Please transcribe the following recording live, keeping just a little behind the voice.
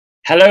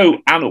Hello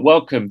and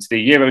welcome to the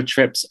Euro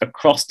Trips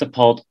Across the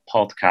Pod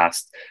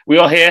podcast. We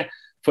are here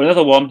for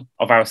another one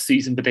of our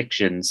season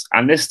predictions,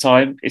 and this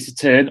time it's a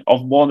turn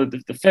of one of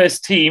the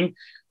first team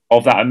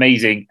of that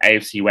amazing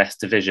AFC West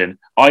division.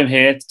 I'm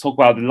here to talk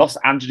about the Los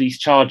Angeles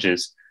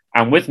Chargers,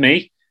 and with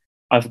me,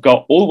 I've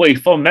got all the way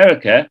from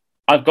America,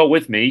 I've got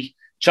with me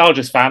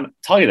Chargers fan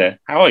Tyler.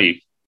 How are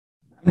you?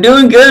 I'm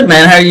doing good,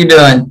 man. How are you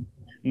doing?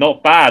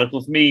 Not bad. Of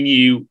course, me and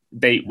you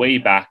date way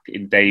back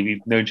in the day.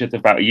 We've known each other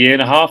about a year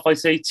and a half, I'd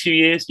say 2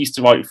 years. Used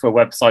to write for a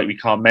website we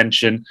can't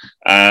mention.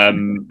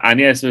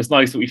 So it's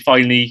nice that we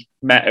finally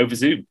met over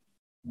Zoom.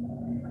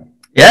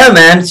 Yeah,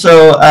 man.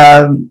 So,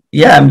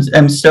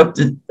 I'm stoked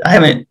that I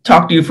haven't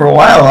talked to you for a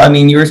while. I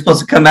mean, you were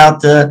supposed to come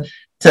out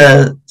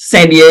to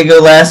San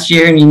Diego last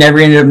year and you never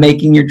ended up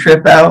making your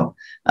trip out.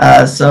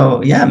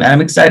 Man,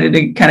 I'm excited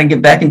to kind of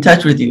get back in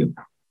touch with you.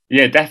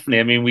 Yeah, definitely.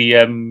 I mean, we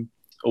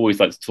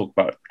always like to talk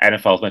about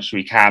NFL as much as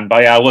we can.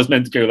 But yeah, I was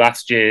meant to go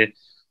last year,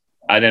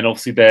 and then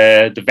obviously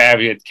the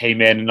variant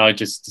came in, and I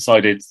just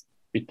decided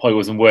it probably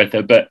wasn't worth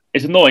it. But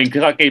it's annoying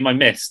because that game I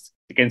missed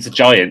against the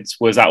Giants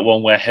was that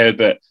one where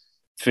Herbert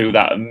threw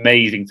that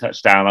amazing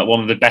touchdown, like one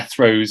of the best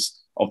throws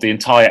of the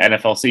entire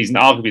NFL season,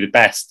 arguably the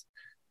best.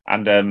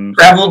 And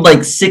traveled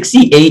like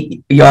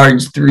 68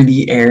 yards through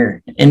the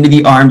air into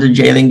the arms of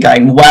Jalen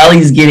Guyton while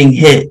he's getting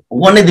hit.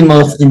 One of the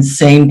most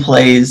insane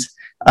plays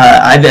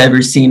I've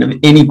ever seen of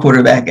any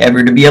quarterback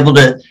ever, to be able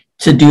to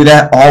do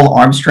that all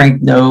arm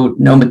strength, no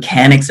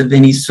mechanics of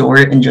any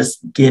sort, and just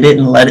get it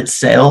and let it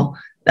sail.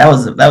 That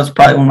was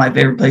probably one of my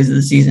favorite plays of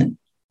the season.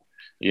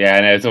 Yeah,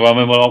 I know. So when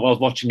I was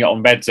watching it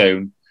on Red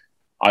Zone,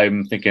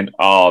 I'm thinking,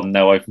 oh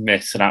no, I've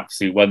missed an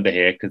absolute wonder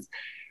here, because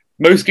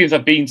most games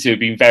I've been to have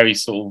been very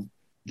sort of,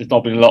 there's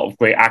not been a lot of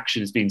great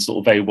action. It's been sort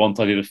of very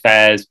one-sided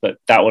affairs, but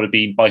that would have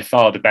been by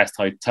far the best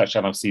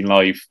touchdown I've seen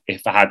live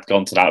if I had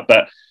gone to that.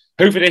 But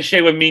hopefully this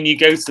year when me and you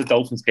go to the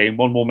Dolphins game,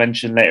 one more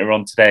mention later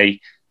on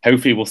today,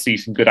 hopefully we'll see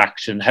some good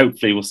action.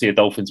 Hopefully we'll see a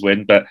Dolphins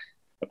win, but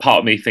a part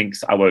of me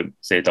thinks I won't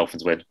see a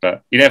Dolphins win,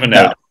 but you never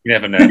know. No. You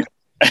never know.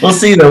 We'll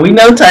see though. We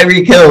know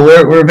Tyreek Hill.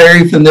 We're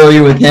very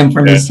familiar with him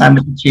from his time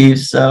with the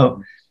Chiefs.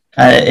 So,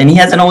 and he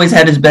hasn't always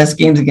had his best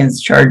games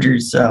against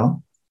Chargers.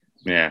 So,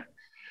 yeah.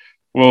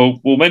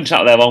 Well, we'll mention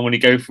that later on when we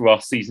go through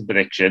our season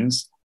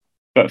predictions.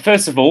 But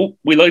first of all,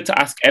 we like to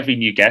ask every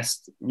new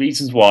guest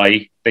reasons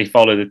why they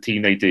follow the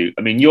team they do.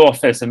 I mean, you're our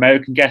first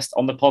American guest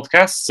on the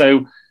podcast,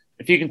 so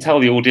if you can tell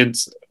the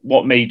audience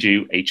what made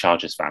you a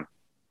Chargers fan.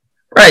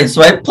 Right.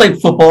 So I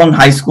played football in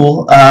high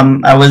school.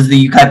 I was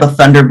the Ukaipa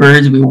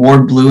Thunderbirds. We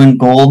wore blue and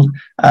gold.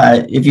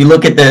 If you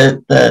look at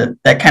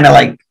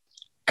that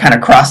kind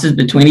of crosses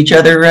between each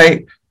other,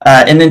 right?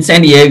 And then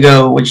San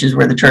Diego, which is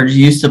where the Chargers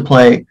used to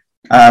play,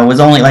 was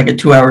only like a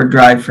 2-hour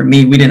drive for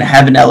me. We didn't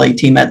have an LA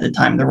team at the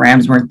time. The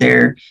Rams weren't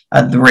there.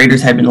 The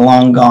Raiders had been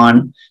long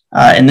gone.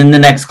 And then the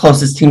next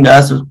closest team to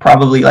us was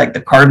probably like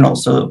the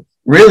Cardinals. So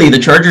really the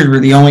Chargers were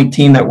the only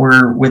team that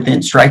were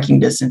within striking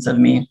distance of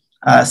me.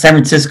 San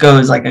Francisco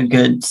is like a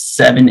good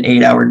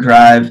 7-8 hour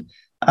drive.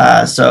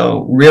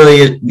 So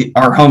really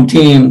our home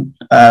team,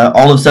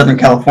 all of Southern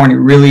California,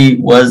 really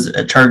was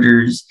a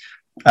Chargers.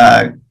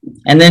 And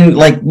then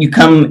like you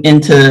come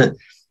into,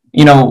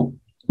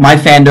 my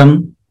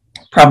fandom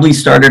probably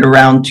started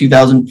around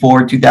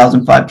 2004,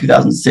 2005,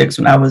 2006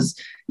 when I was,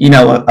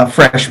 a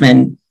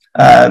freshman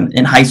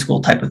in high school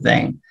type of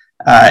thing.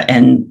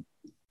 And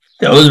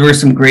those were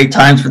some great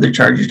times for the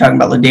Chargers. You're talking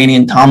about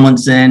LaDainian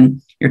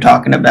Tomlinson. You're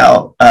talking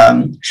about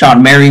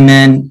Sean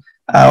Merriman.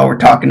 We're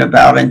talking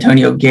about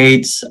Antonio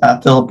Gates,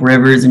 Phillip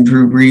Rivers, and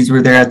Drew Brees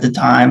were there at the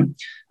time.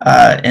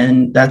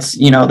 And that's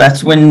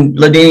when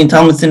LaDainian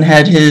Tomlinson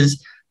had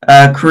his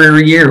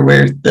career year,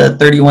 where the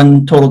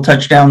 31 total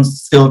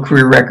touchdowns, still a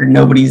career record.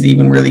 Nobody's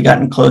even really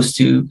gotten close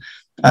to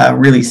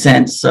really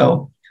since.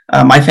 So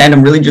my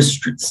fandom really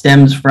just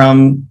stems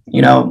from,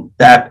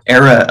 that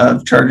era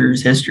of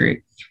Chargers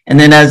history. And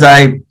then as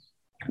I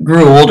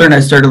grew older and I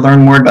started to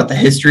learn more about the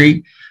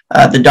history,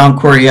 the Don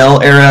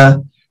Coryell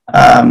era,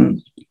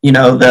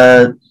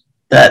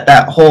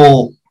 that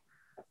whole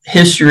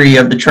history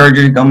of the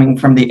Chargers going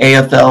from the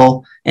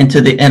AFL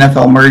into the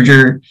NFL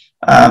merger.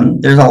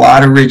 There's a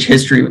lot of rich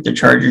history with the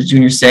Chargers.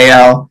 Junior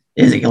Seau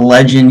is a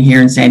legend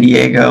here in San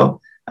Diego.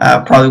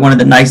 Probably one of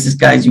the nicest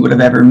guys you would have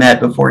ever met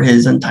before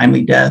his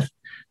untimely death.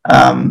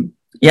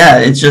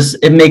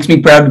 It makes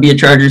me proud to be a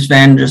Chargers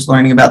fan, just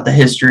learning about the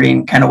history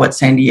and kind of what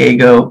San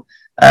Diego,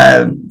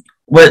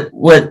 what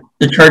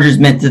the Chargers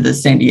meant to the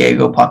San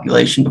Diego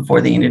population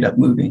before they ended up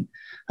moving,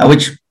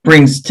 which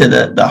brings to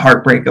the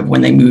heartbreak of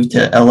when they moved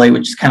to LA,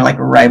 which is kind of like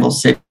a rival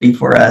city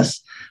for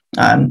us.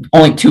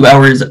 Only 2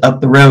 hours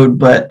up the road,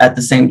 but at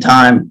the same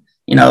time,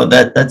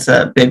 that's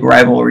a big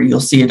rivalry. You'll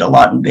see it a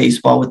lot in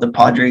baseball with the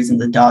Padres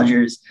and the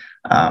Dodgers.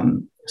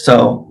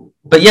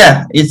 But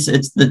yeah,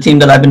 it's the team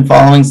that I've been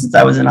following since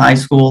I was in high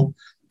school.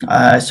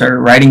 I started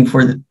writing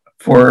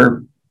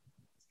for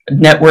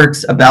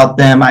networks about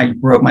them. I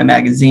wrote my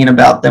magazine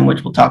about them,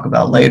 which we'll talk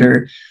about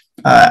later.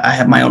 I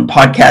have my own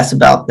podcast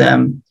about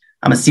them.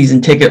 I'm a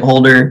season ticket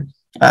holder.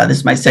 This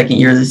is my second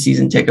year as a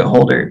season ticket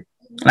holder.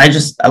 I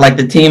like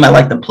the team. I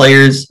like the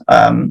players.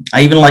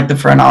 I even like the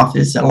front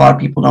office. A lot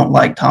of people don't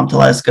like Tom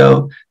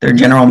Telesco, their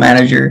general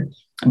manager.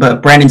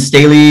 But Brandon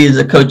Staley is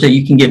a coach that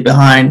you can get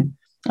behind.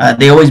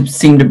 They always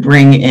seem to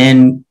bring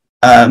in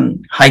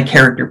high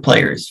character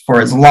players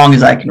for as long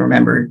as I can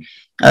remember.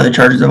 The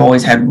Chargers have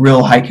always had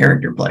real high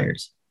character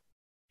players.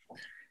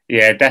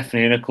 Yeah,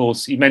 definitely. And of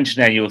course, you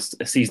mentioned there you're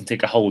a season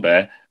ticket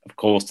holder. Of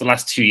course, the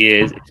last 2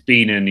 years, it's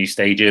been in a new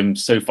stadium,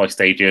 SoFi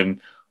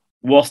Stadium,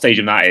 what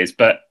stadium that is.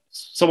 But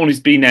someone who's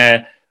been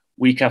there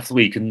week after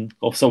week,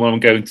 or someone I'm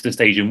going to the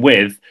stadium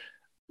with,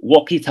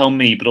 what can you tell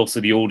me, but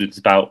also the audience,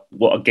 about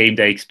what a game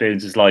day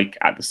experience is like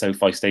at the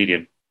SoFi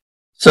Stadium?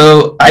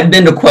 So I've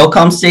been to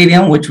Qualcomm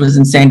Stadium, which was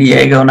in San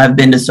Diego, and I've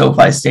been to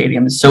SoFi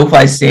Stadium.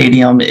 SoFi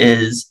Stadium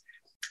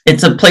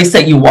it's a place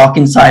that you walk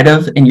inside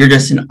of and you're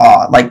just in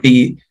awe. Like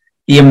the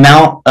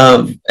amount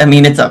of,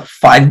 it's a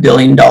 $5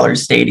 billion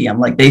stadium.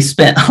 Like they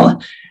spent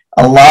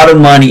a lot of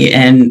money,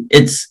 and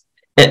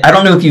I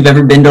don't know if you've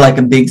ever been to like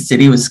a big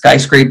city with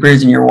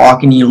skyscrapers and you're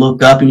walking, you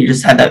look up and you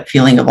just have that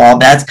feeling of awe.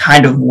 That's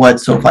kind of what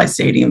SoFi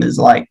Stadium is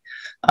like.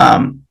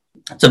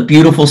 It's a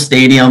beautiful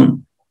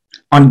stadium.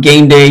 On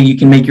game day, you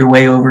can make your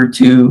way over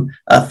to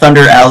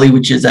Thunder Alley,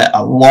 which is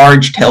a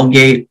large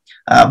tailgate,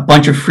 a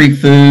bunch of free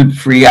food,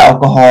 free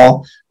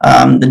alcohol.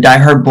 The Die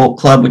Hard Bolt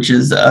Club, which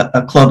is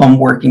a club I'm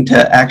working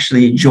to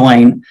actually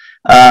join,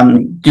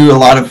 do a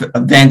lot of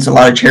events, a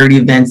lot of charity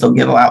events. They'll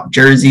give out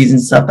jerseys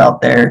and stuff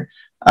out there.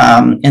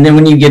 And then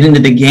when you get into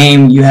the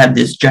game, you have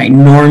this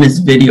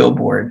ginormous video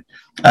board.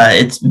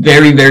 It's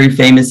very, very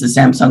famous, the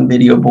Samsung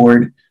video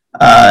board.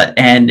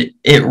 And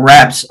it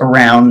wraps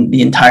around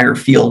the entire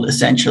field,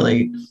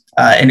 essentially.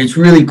 And it's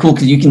really cool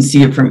because you can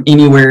see it from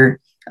anywhere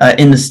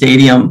in the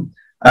stadium.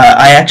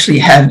 I actually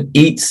have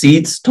 8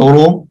 seats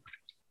total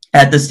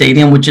at the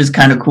stadium, which is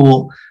kind of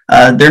cool.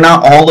 They're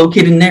not all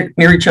located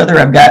near each other.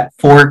 I've got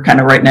 4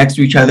 kind of right next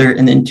to each other,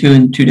 and then 2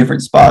 in 2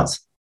 different spots.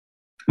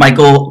 My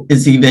goal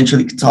is to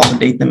eventually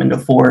consolidate them into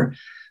 4.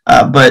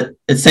 But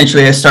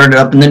essentially, I started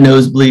up in the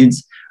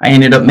nosebleeds. I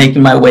ended up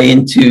making my way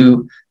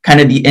into kind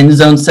of the end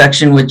zone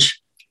section, which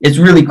is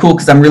really cool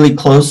because I'm really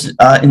close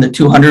in the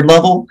 200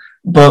 level.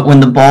 But when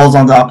the ball's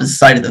on the opposite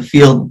side of the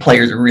field, the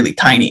players are really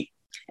tiny.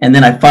 And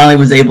then I finally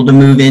was able to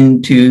move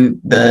into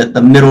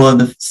the middle of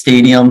the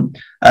stadium.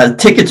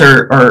 Tickets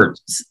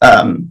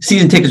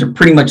season tickets are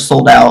pretty much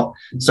sold out.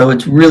 So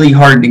it's really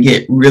hard to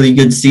get really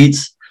good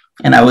seats.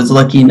 And I was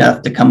lucky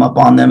enough to come up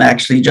on them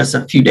actually just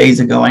a few days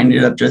ago. I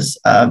ended up just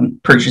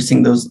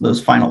purchasing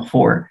those final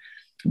 4.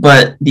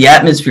 But the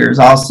atmosphere is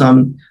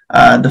awesome.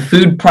 The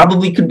food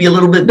probably could be a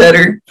little bit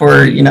better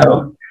for,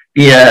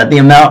 the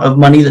amount of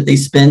money that they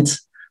spent.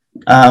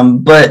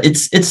 But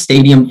it's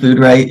stadium food,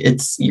 right?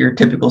 It's your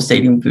typical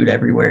stadium food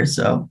everywhere.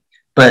 So,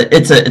 but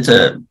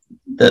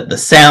the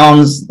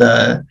sounds,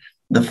 the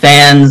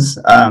fans,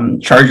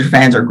 Charger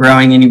fans are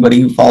growing. Anybody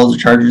who follows the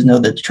Chargers know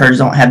that the Chargers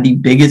don't have the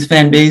biggest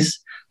fan base.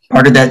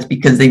 Part of that's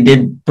because they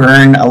did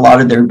burn a lot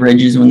of their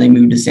bridges when they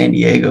moved to San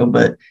Diego,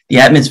 but the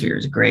atmosphere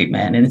is great,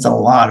 man. And it's a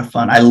lot of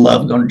fun. I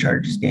love going to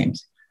Chargers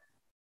games.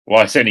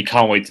 Well, I certainly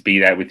can't wait to be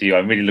there with you.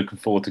 I'm really looking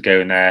forward to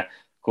going there.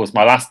 Of course,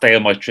 my last day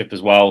on my trip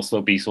as well, so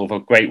it'll be sort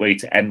of a great way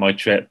to end my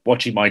trip,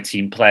 watching my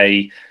team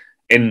play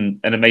in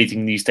an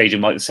amazing new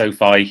stadium like the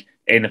SoFi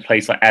in a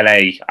place like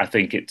LA. I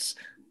think it's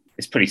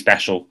pretty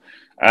special.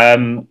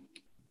 Talking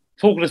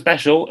of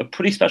special, a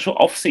pretty special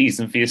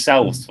off-season for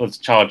yourselves, for the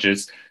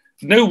Chargers.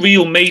 No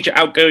real major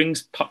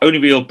outgoings, only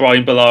real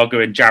Brian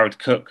Bulaga and Jared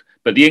Cook,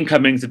 but the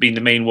incomings have been the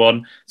main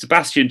one.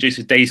 Sebastian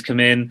Joseph Day's come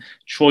in,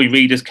 Troy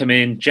Reed has come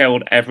in,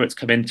 Gerald Everett's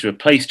come in to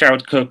replace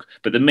Jared Cook,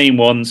 but the main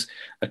ones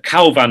are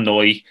Cal Van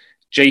Noy,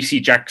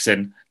 JC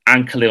Jackson,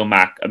 and Khalil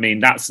Mack.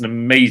 That's an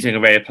amazing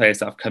array of players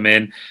that have come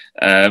in.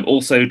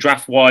 Also,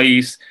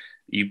 draft-wise,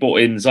 you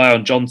brought in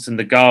Zion Johnson,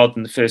 the guard,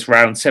 in the first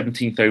round,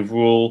 17th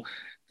overall.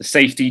 The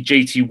safety,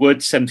 JT Wood,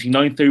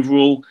 79th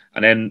overall.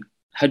 And then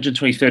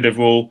 123rd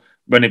overall,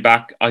 running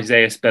back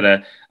Isaiah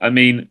Spiller.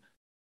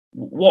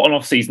 What an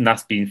off-season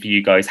that's been for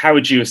you guys. How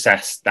would you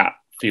assess that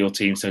for your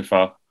team so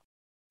far?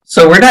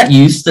 So we're not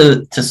used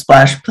to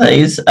splash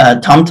plays.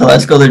 Tom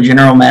Telesco, the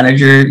general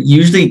manager,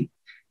 usually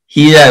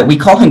we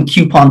call him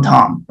Coupon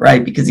Tom,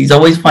 right? Because he's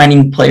always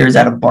finding players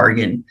at a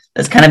bargain.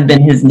 That's kind of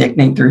been his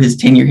nickname through his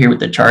tenure here with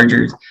the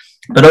Chargers.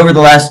 But over the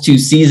last 2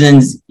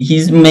 seasons,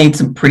 he's made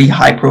some pretty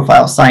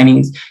high-profile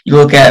signings. You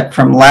look at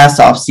from last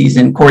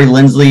offseason, Corey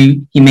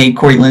Linsley. He made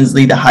Corey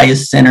Linsley the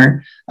highest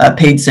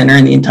paid center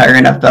in the entire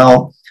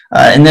NFL.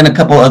 And then a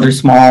couple other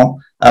small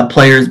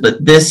players.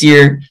 But this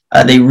year,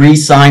 they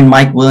re-signed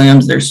Mike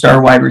Williams, their star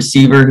wide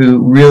receiver, who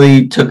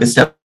really took a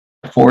step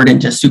forward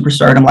into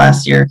superstardom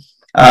last year.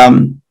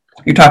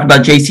 You're talking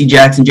about JC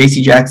Jackson.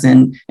 JC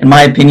Jackson, in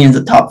my opinion, is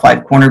a top 5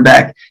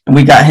 cornerback, and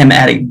we got him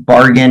at a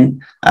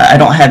bargain. I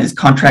don't have his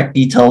contract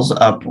details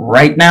up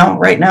right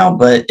now,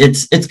 but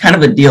it's kind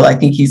of a deal. I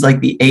think he's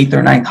like the 8th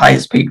or 9th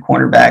highest paid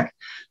cornerback.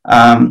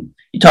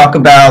 You talk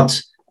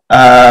about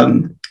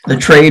the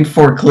trade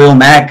for Khalil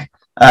Mack.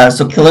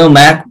 So Khalil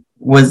Mack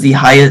was the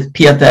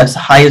PFF's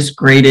highest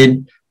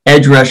graded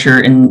edge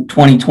rusher in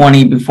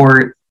 2020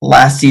 before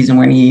last season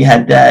when he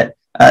had that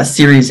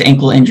serious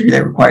ankle injury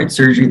that required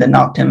surgery that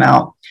knocked him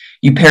out.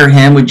 You pair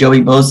him with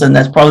Joey Bosa, and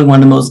that's probably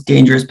one of the most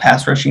dangerous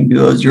pass rushing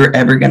duos you're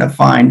ever going to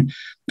find.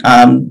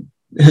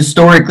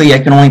 Historically, I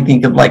can only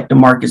think of like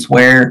DeMarcus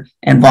Ware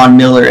and Von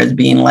Miller as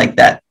being like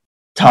that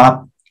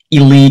top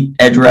elite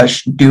edge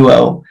rush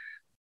duo.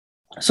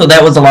 So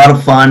that was a lot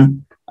of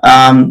fun.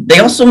 They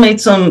also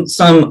made some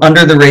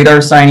under the radar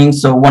signings.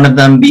 So one of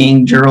them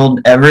being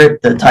Gerald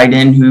Everett, the tight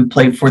end who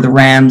played for the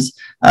Rams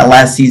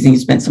last season. He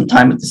spent some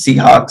time with the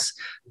Seahawks,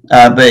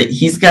 but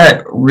he's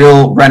got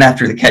real run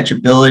after the catch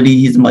ability.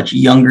 He's much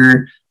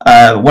younger,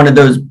 one of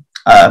those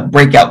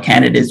breakout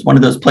candidates, one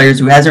of those players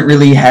who hasn't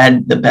really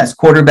had the best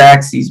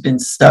quarterbacks. He's been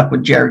stuck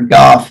with Jared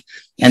Goff.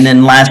 And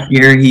then last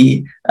year,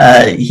 he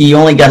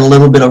only got a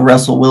little bit of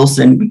Russell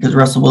Wilson because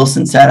Russell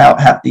Wilson sat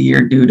out half the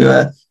year due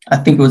to I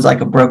think it was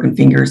like a broken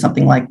finger or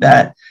something like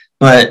that.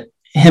 But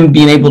him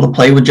being able to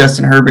play with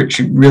Justin Herbert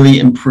should really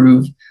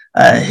improve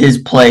his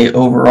play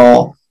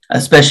overall,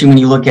 especially when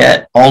you look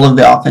at all of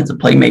the offensive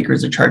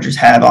playmakers the Chargers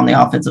have on the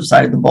offensive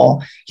side of the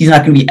ball. He's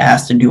not going to be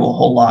asked to do a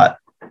whole lot.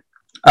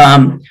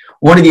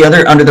 One of the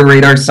other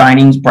under-the-radar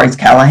signings, Bryce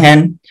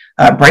Callahan.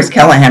 Bryce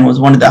Callahan was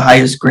one of the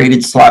highest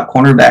graded slot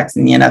cornerbacks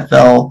in the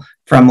NFL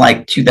from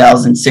like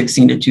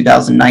 2016 to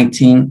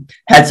 2019.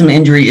 Had some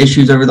injury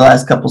issues over the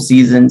last couple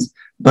seasons,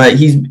 but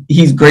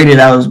he's graded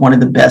out as one of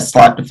the best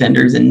slot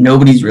defenders, and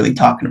nobody's really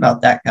talking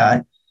about that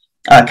guy.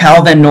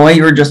 Kyle Van Noy,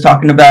 you were just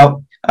talking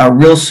about, a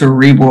real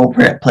cerebral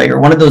player,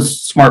 one of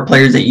those smart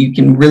players that you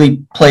can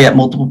really play at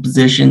multiple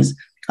positions.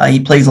 He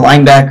plays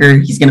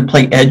linebacker. He's going to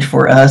play edge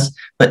for us,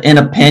 but in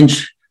a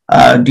pinch,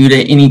 due to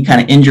any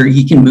kind of injury,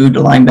 he can move to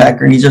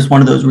linebacker, and he's just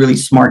one of those really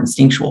smart,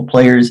 instinctual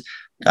players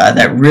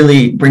that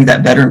really bring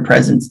that veteran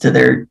presence to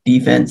their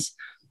defense.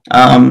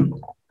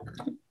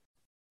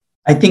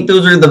 I think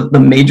those are the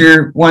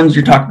major ones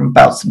you're talking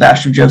about.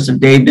 Sebastian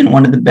Joseph Day been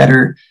one of the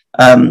better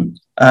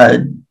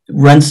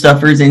run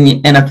stuffers in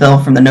the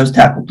NFL from the nose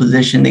tackle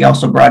position. They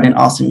also brought in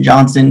Austin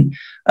Johnson,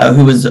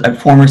 who was a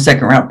former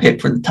second-round pick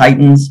for the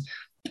Titans.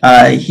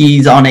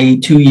 He's on a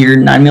 2-year,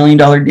 $9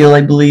 million deal,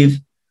 I believe.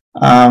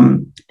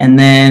 And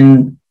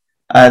then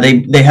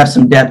they have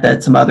some depth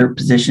at some other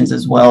positions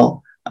as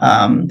well.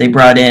 They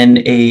brought in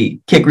a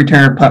kick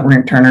returner, punt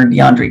returner,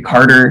 DeAndre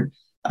Carter.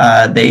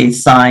 They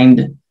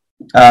signed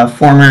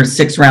former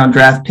 6th-round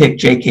draft pick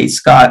J.K.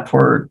 Scott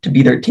to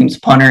be their team's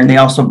punter, and they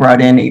also brought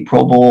in a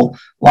Pro Bowl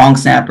long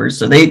snapper.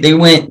 So they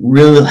went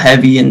real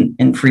heavy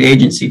in free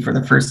agency for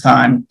the first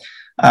time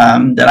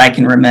that I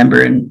can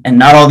remember, and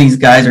not all these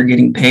guys are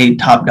getting paid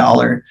top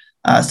dollar.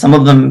 Some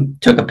of them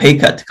took a pay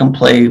cut to come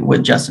play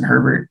with Justin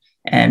Herbert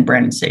and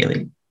Brandon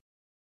Staley.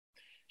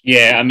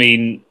 Yeah, I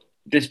mean,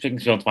 this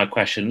brings me on to my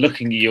question.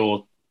 Looking at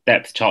your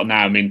depth chart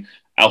now, I mean,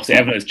 obviously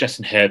everyone knows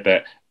Justin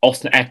Herbert.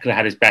 Austin Eckler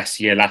had his best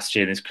year last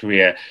year in his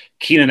career.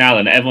 Keenan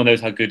Allen, everyone knows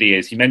how good he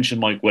is. You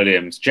mentioned Mike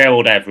Williams,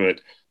 Gerald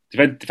Everett.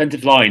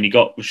 Defensive line, you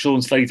got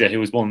Rashawn Slater, who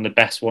was one of the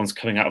best ones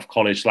coming out of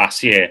college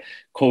last year.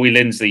 Corey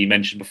Linsley, you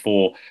mentioned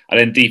before. And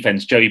then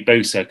defense, Joey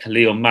Bosa,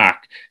 Khalil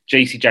Mack,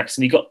 JC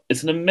Jackson.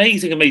 It's an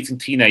amazing, amazing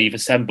team there you've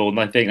assembled. And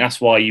I think that's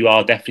why you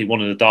are definitely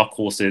one of the dark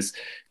horses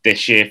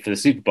this year for the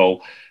Super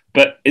Bowl.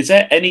 But is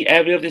there any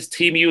area of this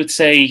team you would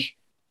say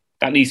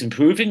that needs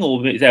improving,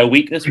 or is there a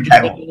weakness in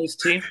this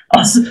team?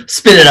 I'll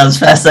spit it out as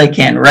fast as I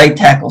can. Right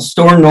tackle,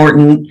 Storm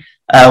Norton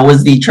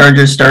was the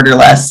Chargers starter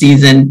last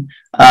season.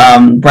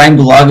 Brian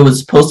Bulaga was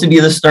supposed to be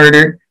the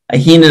starter.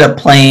 He ended up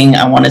playing,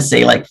 I want to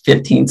say, like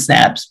 15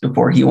 snaps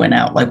before he went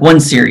out, like one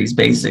series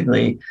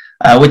basically,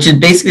 which is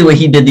basically what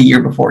he did the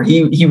year before.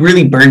 He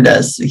really burned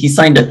us. He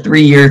signed a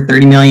 3-year,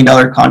 $30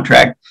 million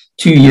contract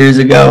 2 years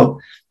ago.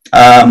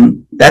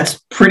 That's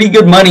pretty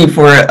good money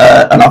for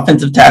an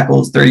offensive tackle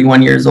who's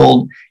 31 years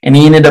old, and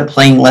he ended up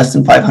playing less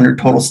than 500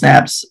 total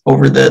snaps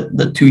over the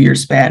 2-year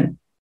span.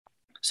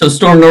 So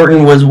Storm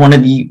Norton was one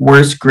of the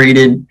worst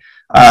graded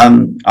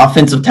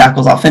offensive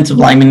tackles,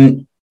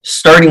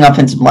 starting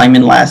offensive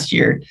lineman last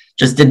year.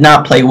 Just did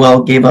not play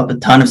well, gave up a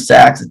ton of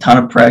sacks, a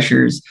ton of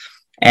pressures,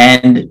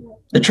 and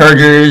the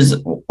Chargers'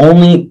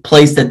 only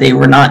place that they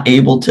were not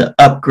able to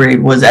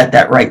upgrade was at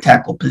that right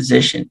tackle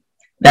position.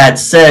 That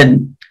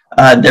said,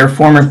 their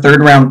former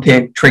 3rd-round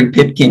pick, Trey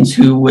Pipkins,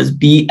 who was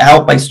beat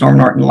out by Storm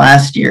Norton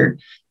last year,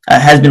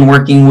 has been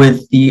working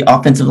with the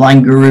offensive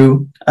line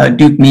guru,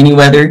 Duke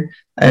Manyweather.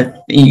 If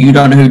you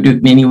don't know who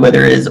Duke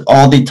Manyweather is,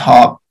 all the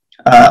top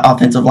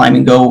offensive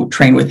linemen go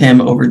train with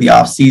him over the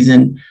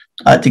offseason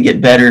to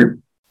get better.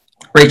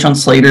 Rashawn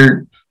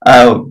Slater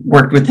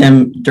worked with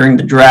him during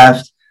the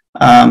draft.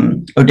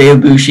 Oday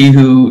Abushi,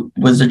 who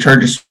was the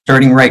Chargers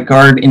starting right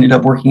guard, ended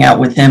up working out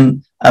with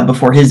him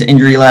before his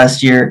injury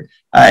last year.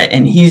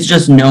 And he's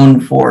just known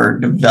for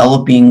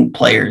developing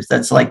players.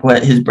 That's like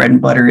what his bread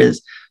and butter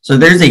is. So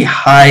there's a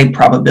high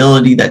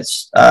probability that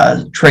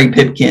Trey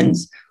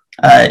Pipkins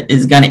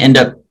is going to end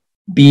up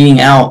beating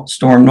out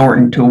Storm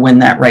Norton to win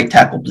that right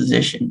tackle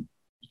position.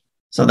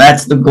 So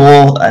that's the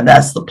goal.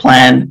 That's the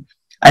plan.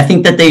 I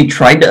think that they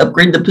tried to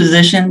upgrade the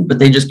position, but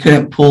they just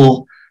couldn't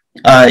pull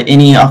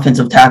any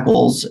offensive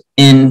tackles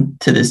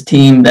into this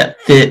team that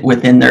fit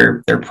within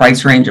their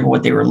price range of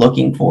what they were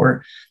looking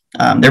for.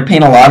 They're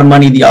paying a lot of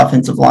money to the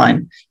offensive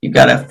line. You've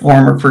got a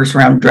former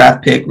first-round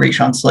draft pick,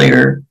 Rashawn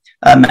Slater,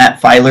 Matt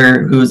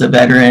Filer, who is a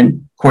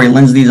veteran. Corey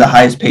Linsley's the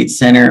highest-paid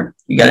center.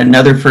 You got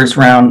another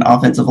first-round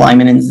offensive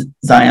lineman in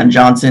Zion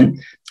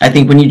Johnson. I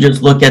think when you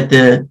just look at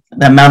the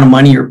amount of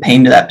money you're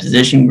paying to that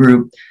position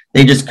group,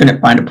 they just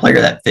couldn't find a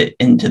player that fit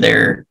into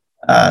their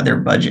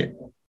budget.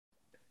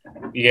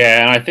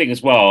 Yeah, and I think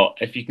as well,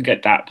 if you can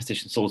get that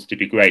position sorted, it'd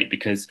be great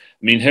because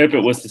I mean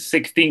Herbert was the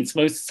 16th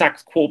most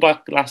sacked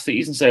quarterback last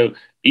season, so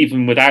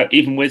even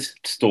with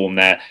Storm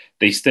there,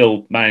 they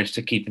still managed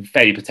to keep him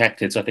fairly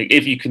protected. So I think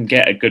if you can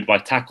get a good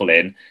right tackle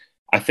in,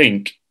 I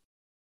think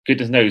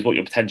goodness knows what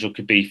your potential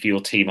could be for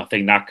your team. I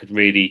think that could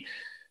really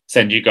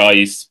send you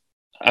guys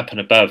up and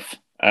above.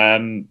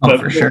 But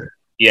for sure.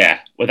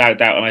 Yeah, without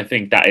doubt, and I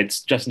think that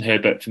it's Justin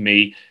Herbert for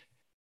me.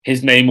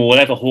 His name will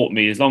ever haunt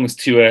me as long as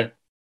Tua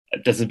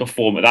doesn't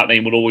perform. That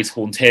name will always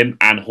haunt him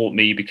and haunt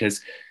me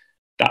because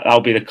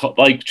that'll be like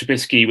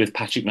Trubisky with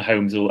Patrick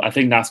Mahomes. I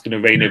think that's going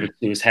to reign over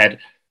to his head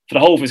for the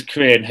whole of his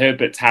career. And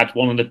Herbert's had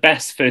one of the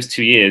best first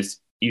 2 years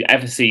you've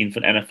ever seen for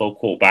an NFL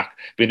quarterback.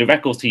 I mean, the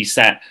records he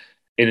set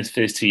in his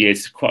first 2 years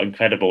is quite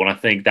incredible. And I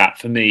think that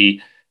for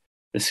me,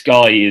 the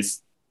sky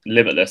is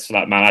limitless for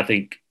that man. I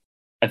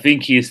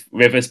think he is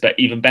Rivers, but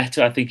even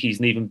better. I think he's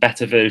an even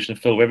better version of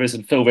Phil Rivers.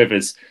 And Phil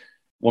Rivers,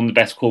 one of the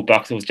best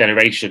quarterbacks of his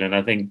generation. And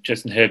I think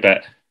Justin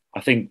Herbert, I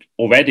think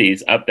already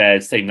is up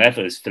there, same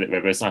level as Philip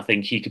Rivers. And I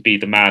think he could be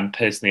the man,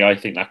 personally, I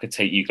think that could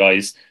take you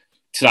guys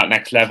to that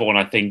next level. And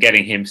I think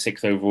getting him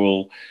 6th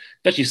overall,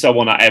 especially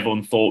someone that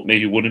everyone thought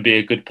maybe wouldn't be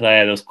a good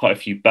player. There was quite a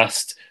few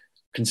bust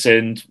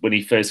concerned when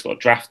he first got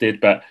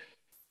drafted, but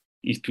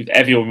he's proved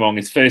everyone wrong.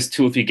 His first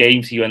 2 or 3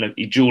 games, he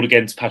dueled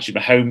against Patrick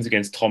Mahomes,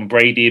 against Tom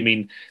Brady. I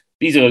mean,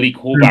 these are elite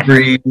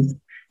quarterbacks.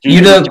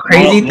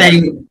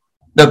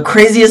 The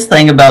craziest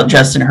thing about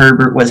Justin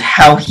Herbert was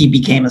how he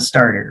became a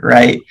starter,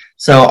 right?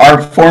 So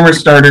our former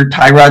starter,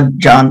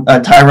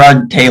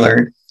 Tyrod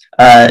Taylor,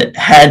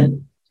 had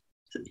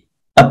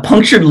a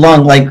punctured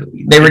lung, like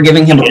they were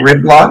giving him a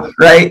rib block,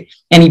 right?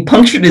 And he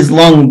punctured his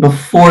lung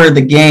before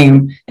the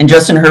game. And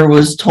Justin Herbert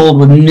was told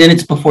with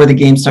minutes before the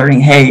game starting,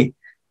 hey,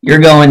 you're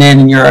going in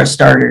and you're our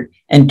starter.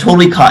 And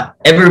totally caught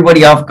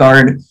everybody off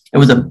guard. It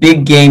was a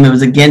big game. It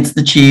was against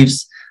the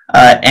Chiefs.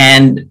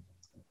 And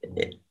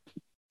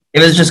it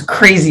was just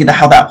crazy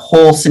how that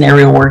whole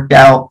scenario worked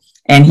out.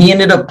 And he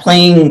ended up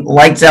playing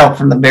lights out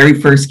from the very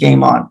first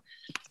game on.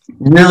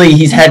 Really,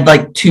 he's had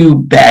like 2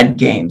 bad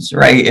games,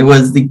 right? It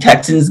was the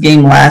Texans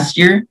game last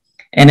year,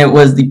 and it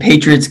was the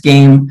Patriots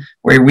game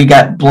where we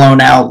got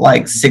blown out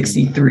like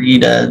 63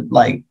 to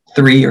like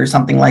 3 or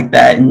something like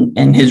that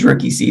in his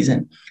rookie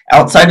season.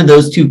 Outside of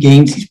those 2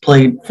 games, he's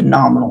played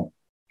phenomenal.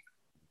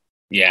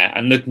 Yeah,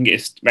 and looking at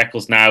his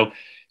records now,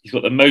 he's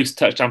got the most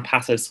touchdown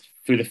passes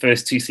through the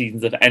first 2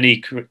 seasons of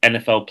any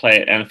NFL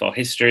player in NFL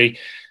history.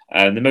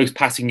 The most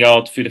passing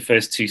yards through the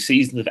first 2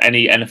 seasons of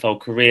any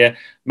NFL career.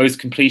 Most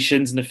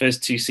completions in the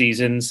first 2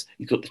 seasons.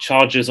 He's got the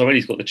Chargers already.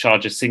 He's got the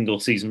Chargers single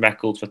season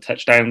record for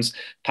touchdowns,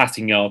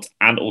 passing yards,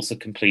 and also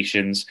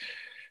completions.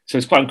 So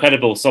it's quite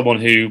incredible.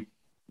 Someone who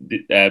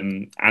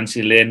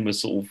Anthony Lynn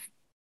was sort of,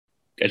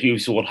 if he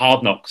was sort of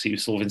Hard Knocks, he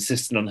was sort of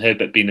insistent on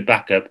Herbert being the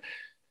backup.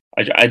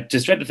 I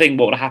just read the thing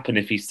what would happen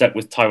if he stuck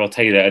with Tyrod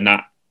Taylor and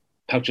that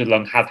punctured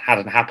lung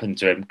hadn't happened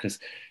to him, because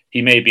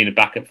he may have been a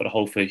backup for the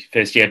whole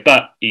first year,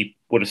 but he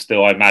would have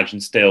still, I imagine,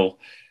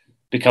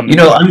 become...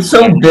 I'm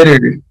so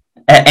bitter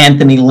at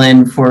Anthony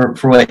Lynn for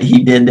what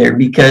he did there,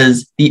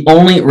 because the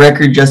only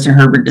record Justin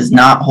Herbert does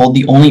not hold,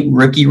 the only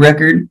rookie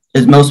record,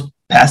 is most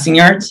passing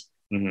yards.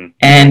 Mm-hmm.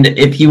 And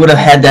if he would have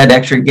had that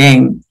extra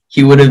game,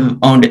 he would have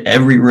owned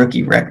every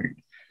rookie record.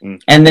 Mm-hmm.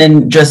 And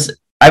then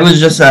I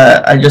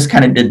just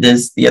kind of did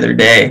this the other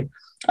day.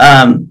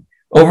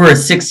 Over a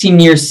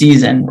 16-year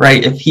season,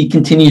 right? If he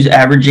continues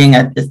averaging,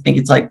 I think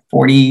it's like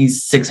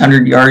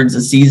 4,600 yards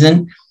a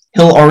season,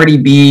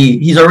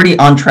 he's already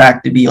on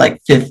track to be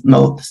like 5th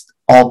most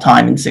all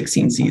time in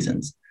 16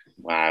 seasons.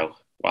 Wow,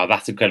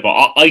 that's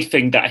incredible. I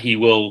think that he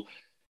will.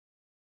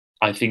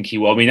 I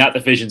mean, that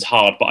division's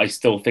hard, but I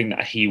still think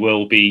that he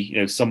will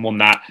be, someone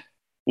that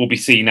will be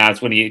seen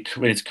as when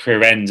his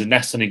career ends,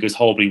 unless something goes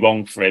horribly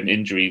wrong for him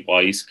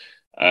injury-wise.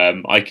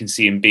 I can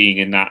see him being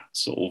in that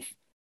sort of.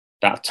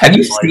 Have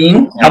you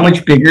seen how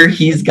much bigger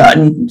he's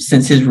gotten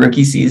since his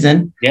rookie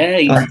season? Yeah,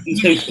 he's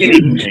so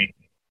skinny.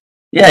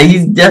 Yeah,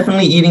 he's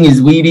definitely eating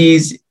his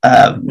Wheaties.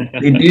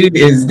 The dude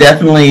is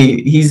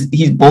definitely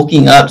he's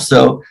bulking up,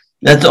 so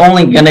that's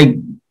only going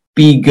to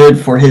be good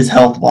for his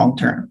health long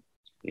term.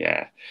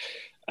 Yeah.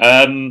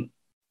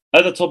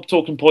 Other top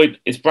talking point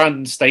is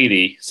Brandon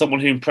Staley,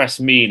 someone who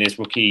impressed me in his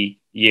rookie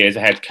year as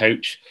a head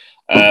coach.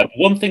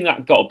 One thing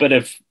that got a bit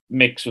of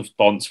mixed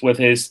response with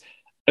his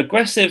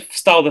aggressive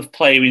style of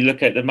play. When you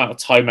look at the amount of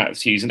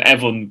timeouts he used, and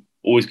everyone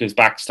always goes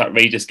back to that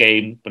Raiders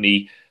game when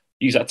he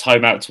used that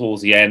timeout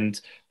towards the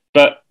end.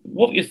 But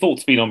what have your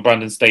thoughts been on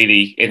Brandon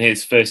Staley in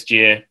his first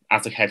year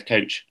as a head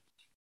coach?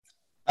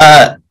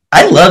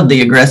 I love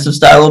the aggressive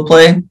style of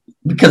play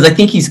because I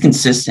think he's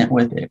consistent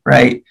with it,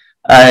 right?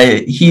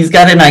 He's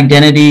got an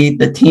identity.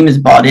 The team is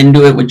bought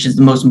into it, which is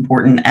the most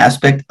important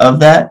aspect of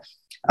that.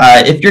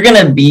 If you're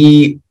going to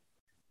be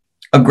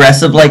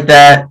aggressive like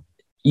that,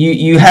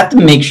 you have to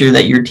make sure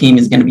that your team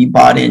is going to be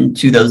bought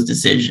into those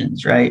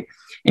decisions, right?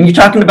 And you're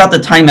talking about the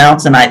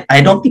timeouts, and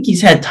I don't think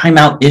he's had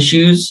timeout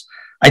issues.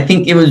 I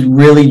think it was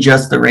really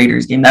just the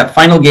Raiders game, that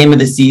final game of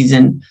the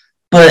season.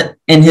 But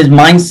in his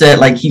mindset,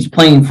 like he's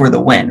playing for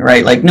the win,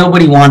 right? Like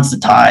nobody wants to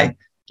tie.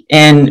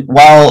 And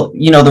while,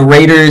 the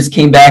Raiders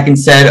came back and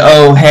said,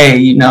 oh,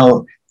 hey,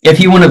 if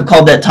he wouldn't have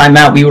called that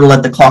timeout, we would have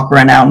let the clock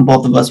run out and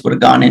both of us would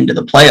have gone into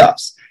the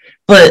playoffs.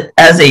 But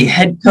as a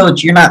head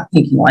coach, you're not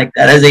thinking like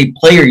that. As a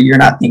player, you're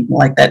not thinking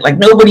like that. Like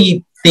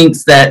nobody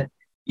thinks that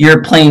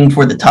you're playing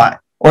for the tie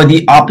or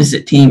the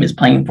opposite team is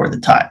playing for the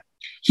tie.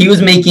 He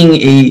was making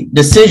a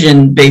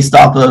decision based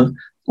off of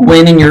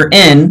winning you're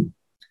in,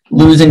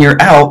 losing you're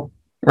out,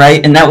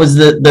 right? And that was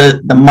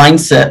the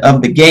mindset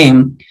of the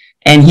game.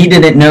 And he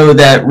didn't know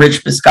that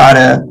Rich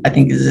Biscotta, I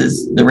think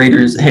is the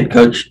Raiders head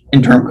coach,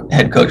 interim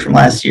head coach from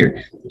last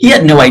year. He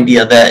had no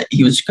idea that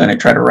he was going to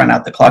try to run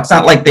out the clock. It's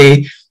not like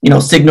they,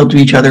 signaled to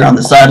each other on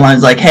the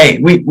sidelines like, hey,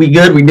 we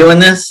good? We doing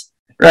this?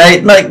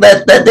 Right? Like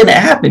that didn't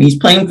happen. He's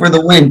playing for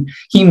the win.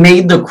 He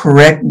made the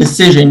correct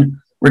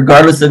decision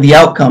regardless of the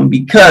outcome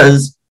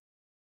because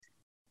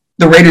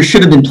the Raiders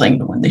should have been playing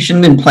to win. They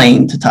shouldn't have been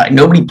playing to tie.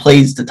 Nobody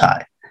plays to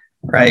tie,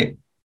 right?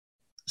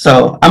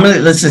 So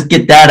let's just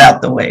get that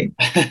out the way.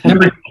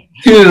 Number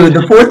 2, the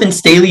 4th and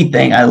Staley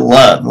thing I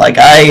love. Like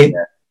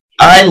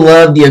I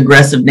love the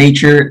aggressive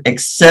nature,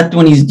 except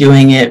when he's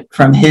doing it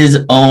from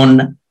his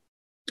own.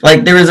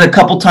 Like there was a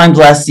couple times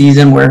last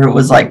season where it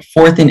was like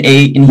 4th and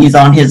 8 and he's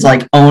on his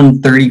like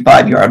own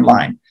 35-yard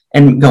line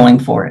and going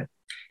for it.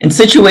 In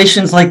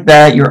situations like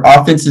that, your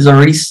offense is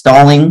already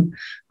stalling.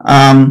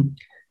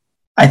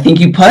 I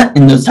think you punt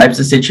in those types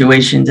of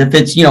situations. If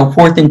it's,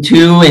 4th and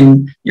 2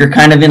 and you're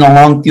kind of in a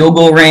long field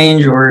goal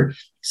range or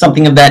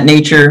something of that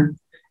nature,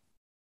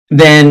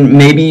 then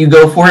maybe you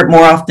go for it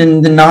more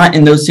often than not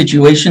in those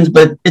situations,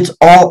 but it's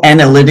all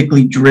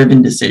analytically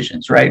driven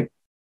decisions, right?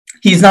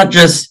 He's not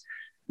just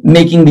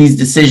making these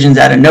decisions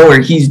out of nowhere.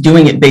 He's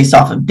doing it based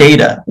off of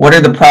data. What are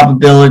the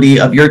probability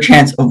of your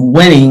chance of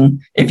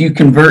winning if you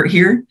convert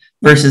here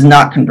versus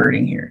not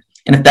converting here?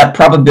 And if that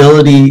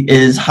probability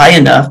is high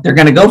enough, they're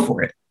going to go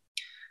for it.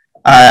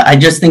 I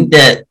just think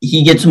that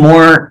he gets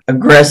more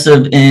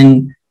aggressive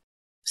in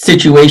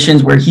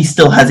situations where he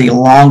still has a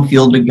long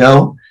field to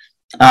go.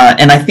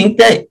 And I think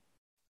that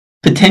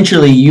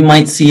potentially you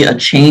might see a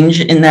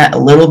change in that a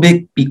little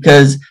bit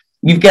because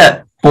you've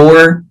got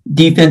 4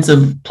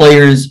 defensive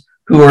players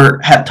who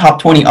have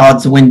top 20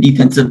 odds to win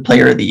Defensive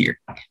Player of the Year.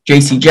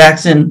 J.C.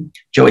 Jackson,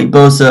 Joey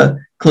Bosa,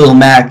 Khalil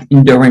Mack,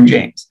 and Derwin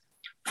James.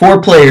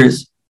 4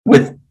 players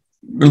with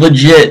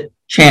legit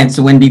chance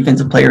to win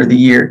Defensive Player of the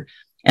Year.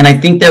 And I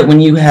think that when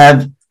you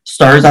have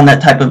stars on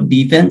that type of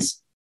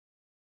defense,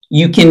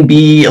 you can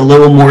be a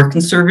little more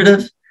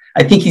conservative.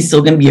 I think he's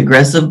still going to be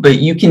aggressive, but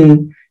you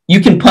can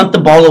punt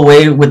the ball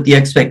away with the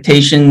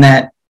expectation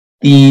that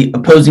the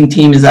opposing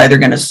team is either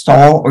going to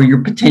stall or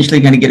you're potentially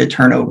going to get a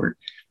turnover.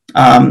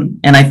 And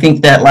I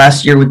think that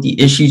last year with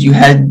the issues you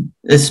had,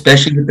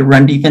 especially with the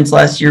run defense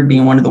last year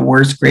being one of the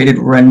worst graded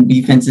run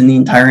defense in the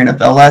entire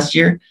NFL last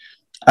year,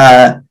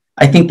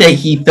 I think that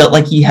he felt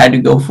like he had to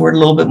go for it a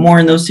little bit more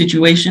in those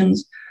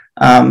situations.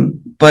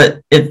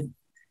 But if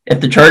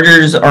the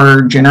Chargers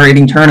are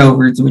generating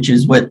turnovers, which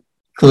is what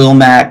Khalil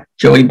Mack,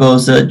 Joey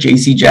Bosa,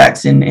 J.C.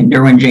 Jackson, and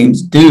Derwin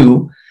James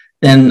do,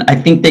 then I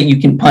think that you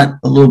can punt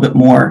a little bit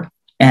more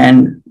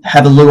and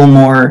have a little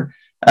more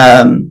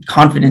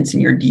confidence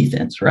in your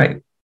defense,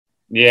 right?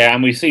 Yeah,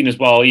 and we've seen as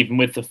well, even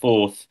with the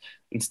 4th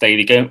and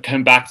Staley,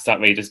 going back to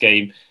that Raiders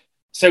game,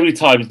 so many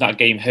times in that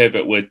game,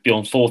 Herbert would be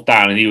on 4th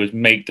down and he would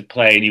make the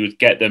play and he would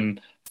get them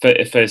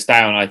first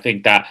down. I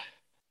think that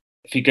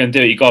if you're going to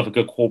do it, you've got to have a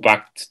good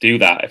quarterback to do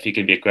that if you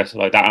can be aggressive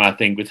like that. And I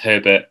think with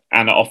Herbert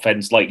and an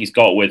offense like he's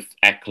got with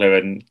Eckler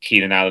and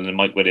Keenan Allen and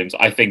Mike Williams,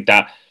 I think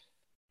that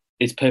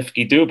is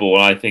perfectly doable.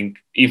 And I think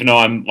even though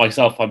I'm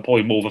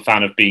probably more of a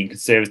fan of being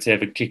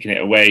conservative and kicking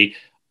it away,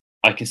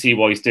 I can see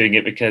why he's doing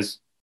it because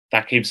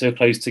that came so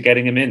close to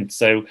getting him in.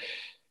 So,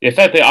 yeah,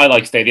 fair play. I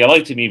like Staley. I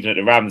liked him even at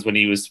the Rams when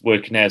he was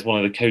working there as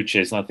one of the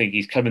coaches. And I think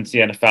he's coming to the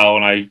NFL,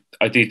 and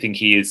I do think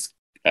he is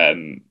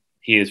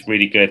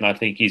really good. And I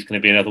think he's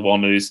going to be another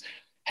one of those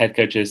head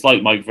coaches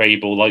like Mike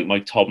Vrabel, like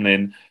Mike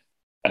Tomlin,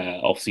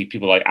 obviously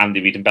people like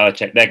Andy Reid and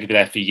Belichick. They're going to be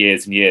there for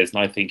years and years. And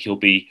I think he'll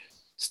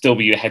still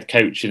be your head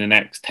coach in the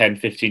next 10,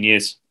 15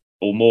 years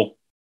or more.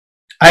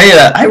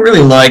 I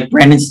really like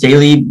Brandon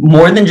Staley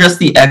more than just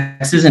the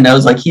X's and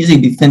O's. Like he's a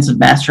defensive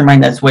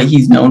mastermind. That's what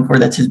he's known for.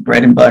 That's his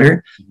bread and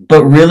butter.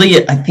 But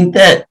really, I think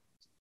that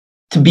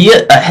to be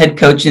a head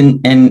coach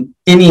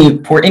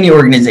for any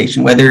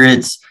organization, whether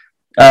it's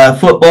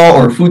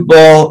football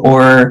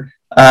or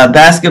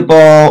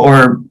basketball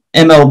or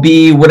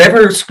MLB,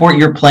 whatever sport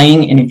you're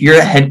playing, and if you're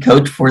a head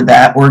coach for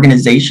that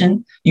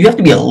organization, you have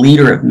to be a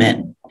leader of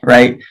men.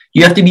 right?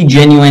 You have to be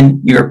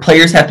genuine. Your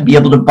players have to be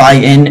able to buy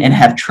in and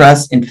have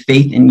trust and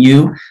faith in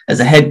you as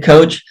a head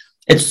coach.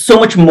 It's so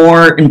much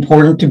more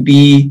important to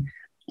be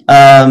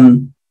a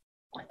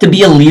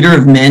leader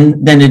of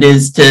men than it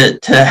is to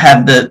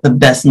have the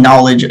best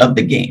knowledge of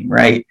the game,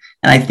 right?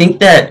 And I think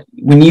that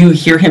when you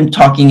hear him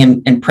talking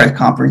in press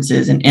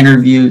conferences and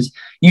interviews,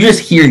 you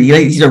just hear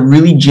he's a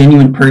really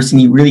genuine person.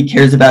 He really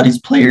cares about his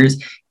players,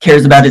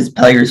 cares about his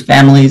players'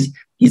 families.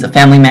 He's a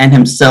family man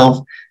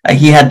himself.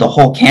 He had the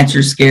whole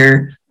cancer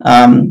scare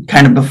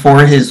kind of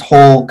before his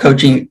whole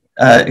coaching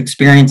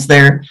experience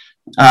there.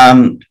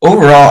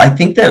 Overall, I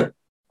think that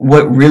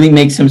what really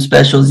makes him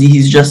special is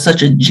he's just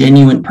such a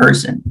genuine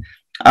person.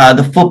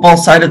 The football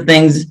side of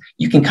things,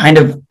 you can kind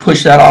of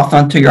push that off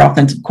onto your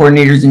offensive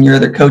coordinators and your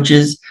other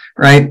coaches,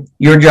 right?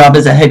 Your job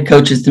as a head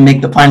coach is to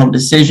make the final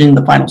decision,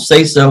 the final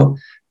say-so,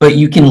 but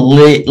you can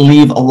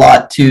leave a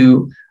lot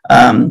to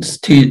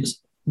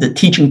the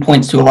teaching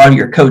points to a lot of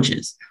your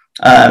coaches.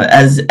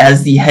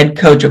 As the head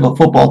coach of a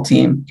football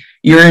team,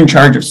 you're in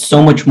charge of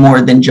so much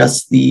more than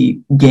just the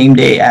game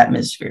day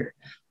atmosphere.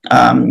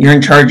 You're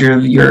in charge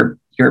of your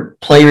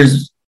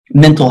players'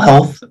 mental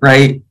health,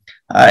 right?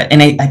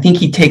 And I think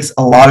he takes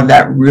a lot of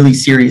that really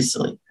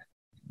seriously.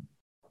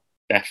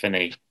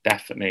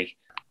 Definitely.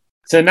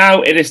 So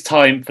now it is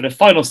time for the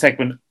final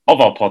segment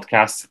of our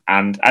podcast.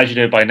 And as you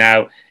know by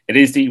now, it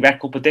is the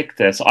record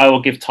predictor. So I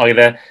will give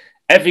Tyler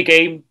every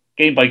game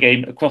by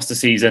game across the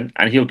season,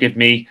 and he'll give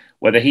me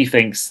whether he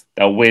thinks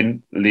they'll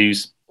win,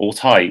 lose, or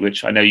tie,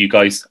 which I know you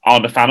guys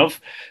aren't a fan of.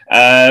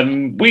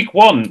 Week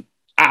 1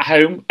 at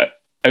home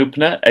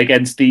opener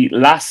against the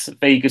Las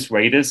Vegas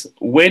Raiders.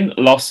 Win,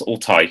 loss, or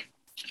tie?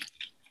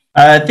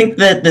 I think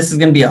that this is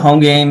going to be a home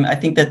game. I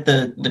think that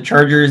the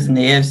Chargers and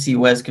the AFC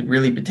West could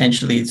really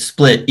potentially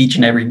split each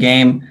and every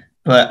game.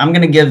 But I'm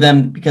going to give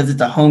them, because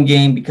it's a home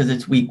game, because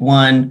it's week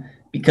 1,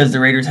 because the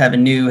Raiders have a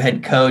new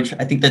head coach,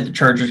 I think that the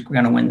Chargers are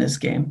going to win this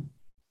game.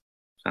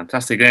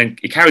 Fantastic. Then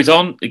it carries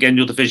on. Again,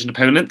 your division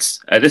opponents.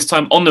 This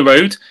time on the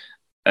road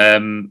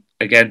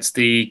against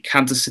the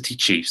Kansas City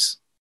Chiefs.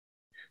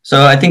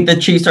 So I think the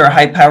Chiefs are a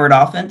high-powered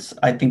offense.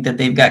 I think that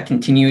they've got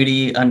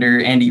continuity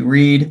under Andy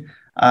Reid.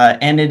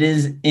 And it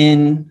is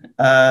in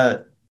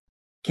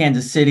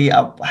Kansas City.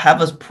 I'll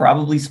have us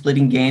probably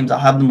splitting games. I'll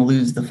have them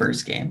lose the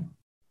first game.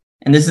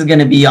 And this is going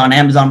to be on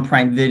Amazon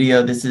Prime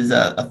Video. This is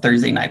a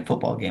Thursday night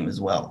football game as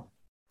well.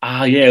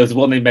 Yeah, it was the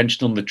one they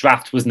mentioned on the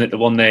draft, wasn't it? The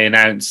one they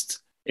announced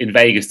in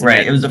Vegas.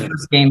 Right, it was the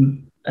first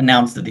game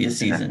announced of the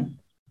season.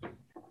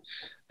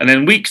 And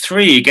then week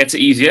 3, it gets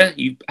easier.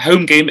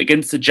 Home game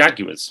against the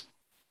Jaguars.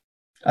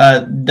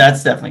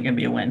 That's definitely going to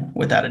be a win,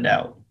 without a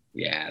doubt.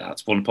 Yeah,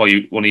 that's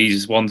probably one of the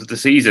easiest ones of the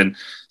season.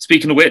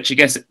 Speaking of which, I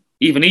guess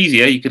even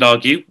easier, you could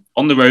argue,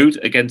 on the road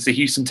against the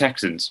Houston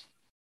Texans.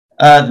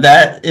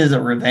 That is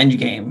a revenge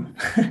game.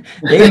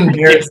 They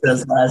embarrassed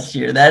us last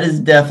year. That is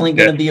definitely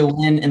going to be a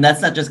win, and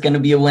that's not just going to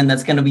be a win.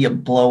 That's going to be a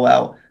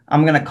blowout.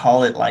 I'm going to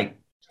call it like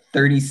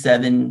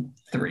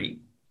 37-3.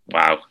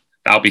 Wow,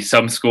 that'll be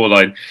some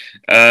scoreline.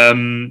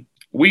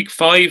 Week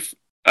 5,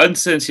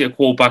 uncertainty at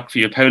quarterback for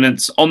your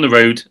opponents on the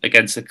road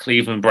against the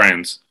Cleveland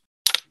Browns.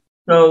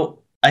 So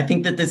I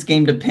think that this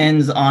game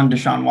depends on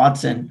Deshaun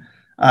Watson.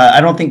 I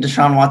don't think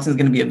Deshaun Watson is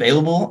going to be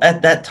available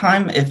at that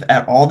time, if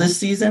at all, this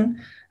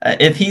season.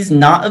 If he's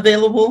not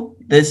available,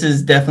 this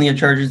is definitely a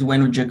Chargers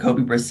win with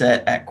Jacoby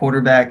Brissett at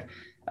quarterback.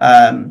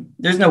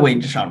 There's no way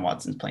Deshaun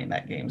Watson's playing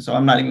that game, so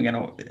I'm not even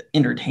going to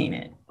entertain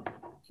it.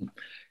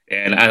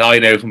 And I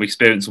know from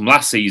experience from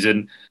last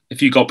season,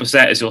 if you got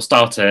Brissett as your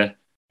starter,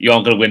 you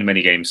aren't going to win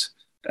many games.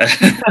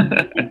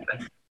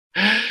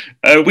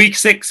 Week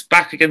 6,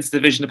 back against the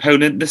division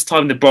opponent, this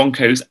time the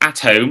Broncos at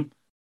home.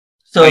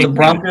 So the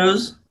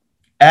Broncos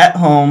at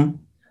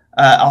home,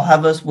 I'll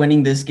have us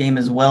winning this game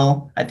as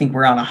well. I think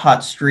we're on a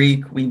hot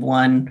streak. We've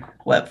won,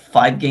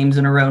 5 games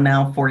in a row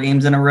now, 4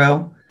 games in a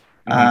row.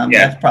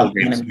 That's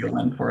probably going to be a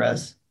win for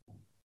us.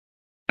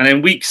 And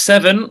then week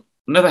 7,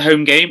 another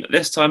home game,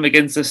 this time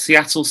against the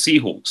Seattle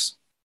Seahawks.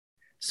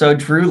 So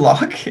Drew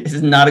Lock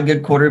is not a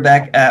good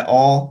quarterback at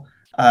all.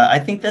 I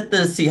think that the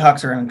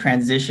Seahawks are in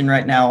transition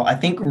right now. I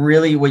think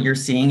really what you're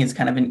seeing is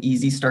kind of an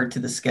easy start to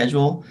the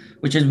schedule,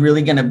 which is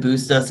really going to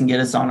boost us and get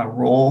us on a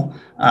roll.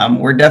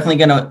 We're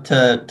definitely going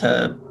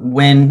to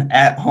win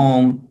at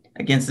home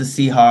against the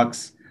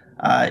Seahawks.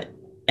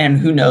 And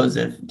who knows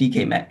if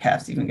DK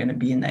Metcalf's even going to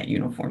be in that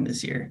uniform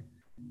this year.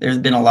 There's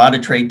been a lot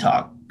of trade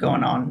talk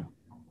going on.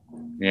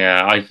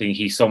 Yeah, I think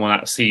he's someone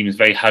that seems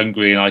very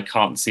hungry, and I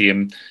can't see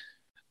him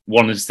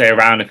wanting to stay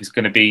around if he's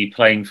going to be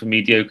playing for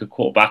mediocre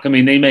quarterback. I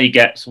mean, they may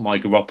get someone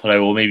like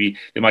Garoppolo, or maybe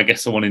they might get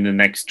someone in the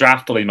next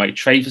draft, or they might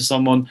trade for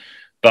someone.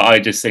 But I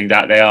just think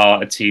that they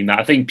are a team that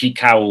I think Pete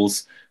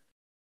Carroll's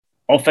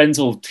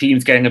offensive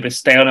team's getting a bit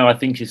stale now. I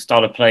think his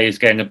style of play is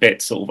getting a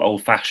bit sort of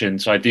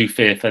old-fashioned. So I do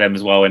fear for them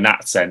as well in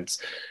that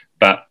sense.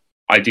 But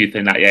I do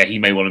think that, he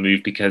may want to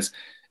move, because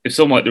if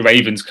someone like the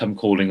Ravens come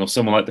calling, or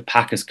someone like the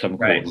Packers come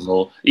calling,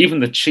 or even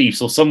the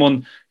Chiefs, or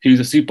someone who's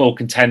a Super Bowl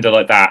contender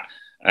like that,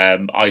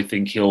 I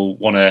think he'll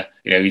want to,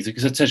 he's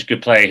such a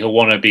good player. He'll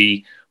want to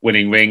be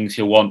winning rings.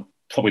 He'll want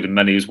probably the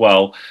money as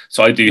well.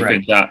 So I do Right.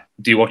 think that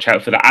do watch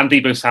out for that. And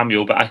Deebo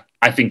Samuel, but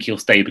I think he'll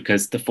stay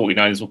because the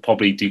 49ers will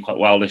probably do quite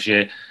well this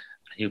year.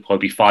 He'll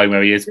probably be fine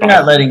where he is. They're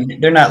not letting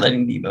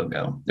Deebo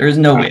go. There's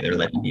no way they're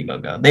letting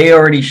Deebo go. They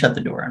already shut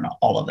the door on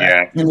all of that.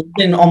 Yeah. And there's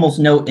been almost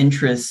no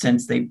interest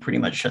since they pretty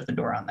much shut the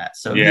door on that.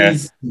 So Yeah.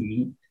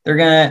 they're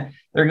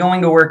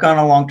going to work on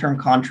a long-term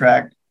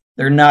contract.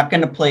 They're not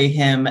going to play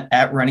him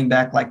at running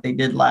back like they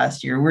did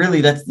last year.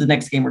 Really, that's the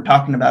next game we're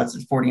talking about. It's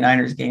the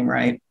 49ers game,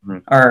 right?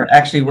 Mm-hmm. Or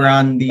actually, we're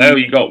on the... No,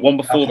 you got one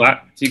before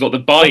that. So you got the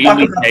bye in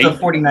week 8. The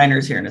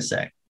 49ers here in a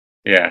sec.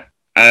 Yeah.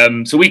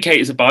 So week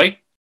 8 is a bye.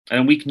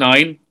 And week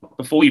 9,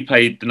 before you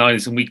played the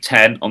Niners in week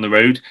 10 on the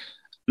road,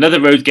 another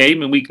road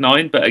game in week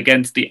 9, but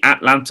against the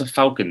Atlanta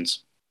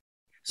Falcons.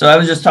 So I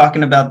was just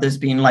talking about this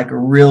being like a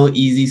real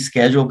easy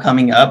schedule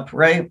coming up,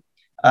 right?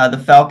 The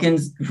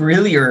Falcons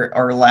really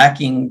are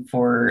lacking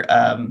for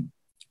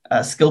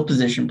skill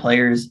position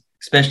players,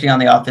 especially on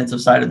the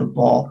offensive side of the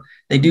ball.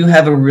 They do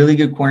have a really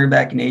good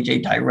cornerback in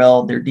A.J.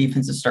 Tyrell. Their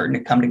defense is starting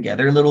to come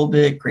together a little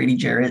bit. Grady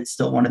Jarrett's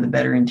still one of the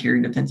better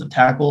interior defensive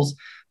tackles.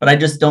 But I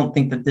just don't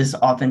think that this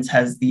offense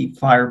has the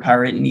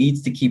firepower it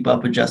needs to keep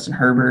up with Justin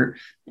Herbert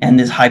and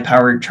this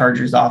high-powered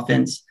Chargers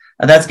offense.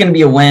 That's going to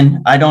be a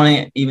win. I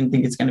don't even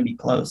think it's going to be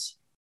close.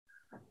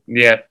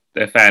 Yeah,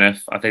 fair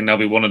enough. I think they'll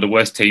be one of the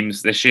worst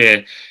teams this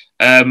year.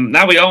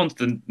 Now we are on to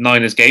the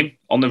Niners game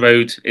on the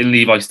road in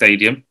Levi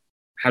Stadium.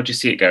 How do you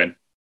see it going?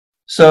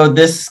 So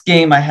this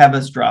game I have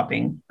us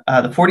dropping.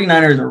 The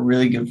 49ers are a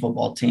really good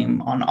football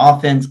team on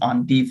offense,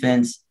 on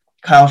defense.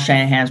 Kyle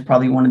Shanahan is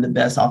probably one of the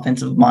best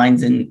offensive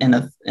minds in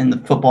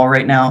the football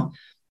right now.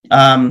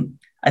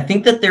 I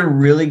think that they're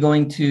really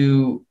going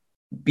to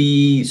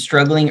be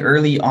struggling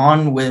early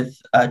on with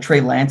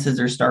Trey Lance as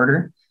their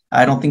starter.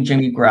 I don't think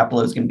Jimmy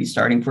Garoppolo is going to be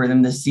starting for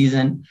them this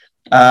season.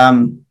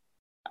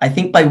 I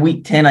think by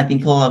week 10, I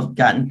think he'll have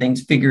gotten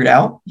things figured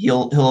out.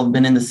 He'll have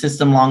been in the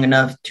system long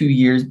enough, 2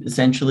 years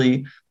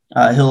essentially.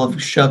 He'll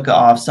have shook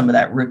off some of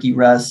that rookie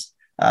rust.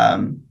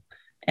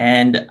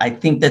 And I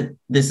think that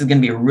this is going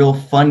to be a real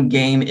fun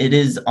game. It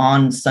is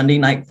on Sunday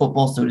Night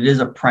Football, so it is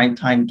a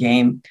primetime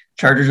game.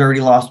 Chargers already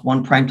lost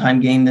one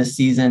primetime game this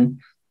season.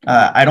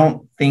 I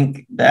don't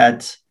think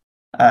that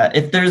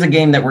if there's a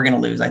game that we're going to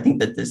lose, I think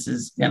that this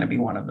is going to be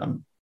one of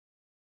them.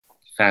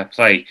 Fair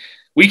play.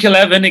 Week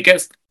 11, it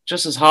gets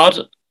just as hard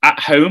at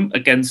home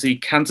against the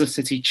Kansas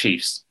City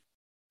Chiefs.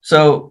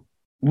 So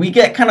we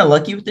get kind of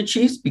lucky with the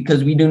Chiefs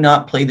because we do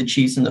not play the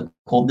Chiefs in the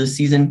cold this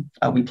season.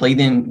 We played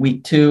them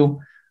week 2.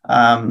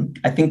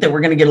 I think that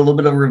we're going to get a little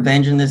bit of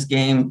revenge in this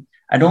game.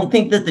 I don't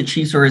think that the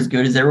Chiefs are as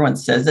good as everyone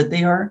says that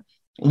they are.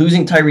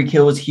 Losing Tyreek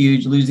Hill was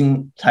huge.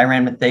 Losing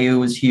Tyrann Mathieu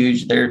was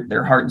huge.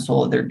 Their heart and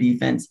soul of their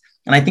defense.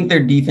 And I think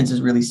their defense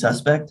is really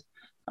suspect.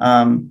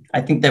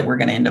 I think that we're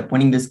going to end up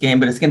winning this game,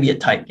 but it's going to be a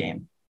tight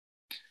game.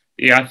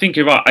 Yeah, I think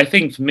you're right. I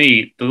think for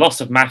me, the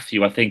loss of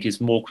Matthew, I think,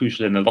 is more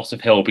crucial than the loss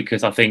of Hill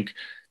because I think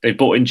they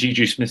brought in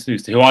Juju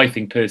Smith-Schuster, who I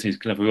think personally is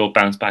going to have a real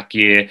bounce back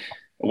year.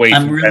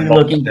 I'm really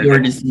looking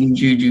forward to seeing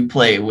Juju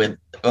play with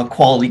a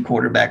quality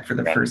quarterback for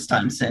the first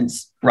time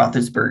since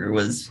Roethlisberger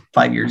was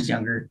 5 years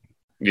younger.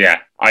 Yeah,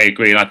 I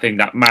agree. And I think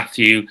that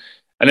Matthew,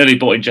 I know they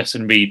brought in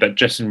Justin Reed, but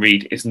Justin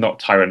Reed is not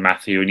Tyrann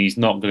Mathieu, and he's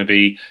not going to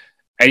be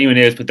anywhere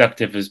near as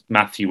productive as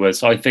Matthew was.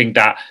 So I think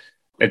that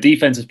their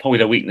defense is probably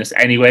their weakness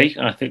anyway,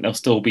 and I think they'll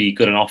still be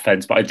good on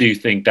offense. But I do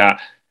think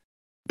that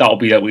that'll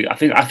be that week. I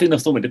think they'll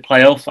still make the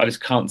playoffs. I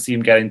just can't see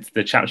them getting to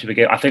the championship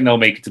again. I think they'll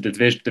make it to the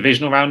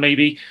divisional round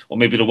maybe, or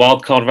maybe the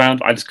wild card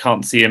round. I just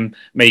can't see them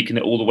making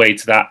it all the way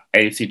to that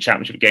AFC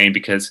championship game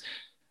because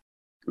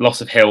loss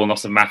of Hill and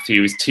loss of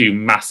Matthew is two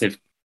massive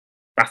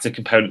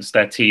components to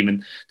their team,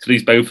 and to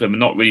lose both of them and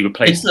not really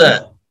replace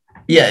them.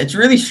 It's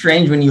really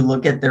strange when you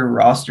look at their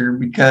roster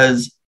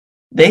because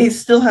they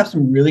still have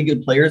some really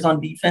good players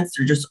on defense.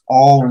 They're just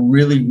all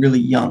really, really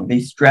young.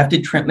 They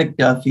drafted Trent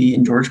McDuffie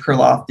and George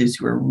Karlaftis,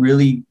 who are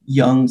really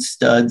young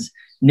studs.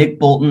 Nick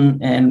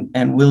Bolton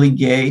and Willie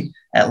Gay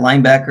at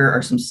linebacker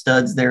are some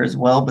studs there as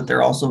well, but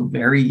they're also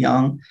very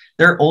young.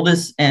 Their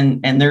oldest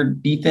and their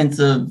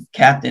defensive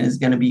captain is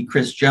going to be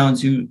Chris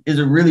Jones, who is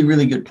a really,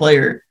 really good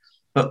player.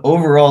 But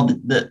overall,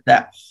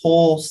 that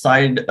whole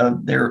side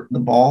of the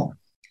ball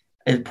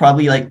is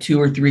probably like 2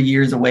 or 3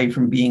 years away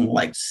from being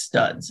like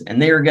studs.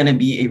 And they are going to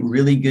be a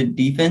really good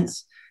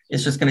defense.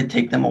 It's just going to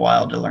take them a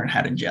while to learn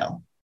how to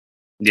gel.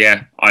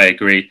 Yeah, I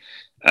agree.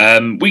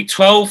 Week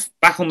 12,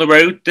 back on the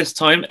road, this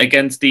time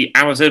against the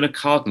Arizona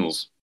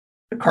Cardinals.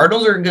 The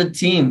Cardinals are a good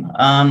team.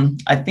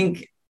 I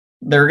think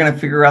they're going to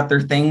figure out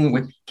their thing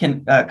with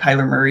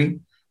Kyler Murray.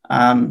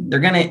 They're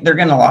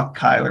gonna lock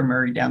Kyler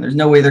Murray down. There's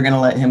no way they're going to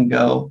let him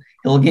go.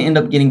 He'll end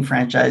up getting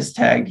franchise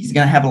tagged. He's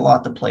going to have a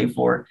lot to play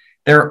for.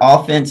 Their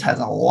offense has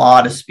a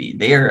lot of speed.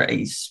 They are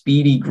a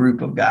speedy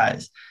group of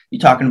guys. You're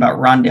talking about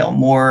Rondale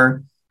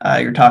Moore.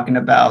 You're talking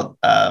about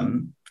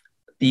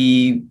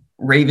the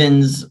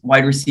Ravens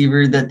wide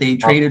receiver that they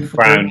traded for.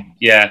 Brown.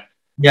 Yeah,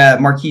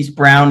 Marquise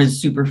Brown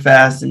is super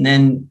fast. And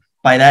then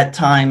by that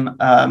time,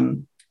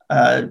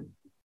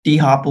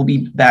 D-Hop will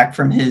be back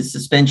from his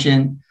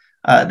suspension.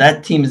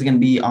 That team is going to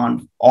be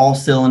on all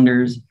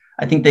cylinders.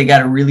 I think they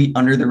got a really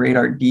under the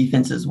radar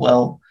defense as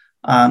well.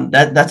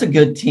 That's a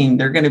good team.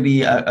 They're going to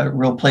be a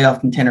real playoff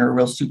contender, a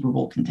real Super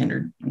Bowl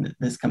contender in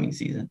this coming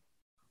season.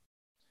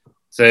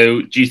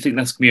 So do you think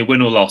that's going to be a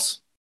win or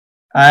loss?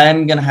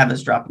 I'm going to have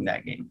us dropping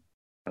that game.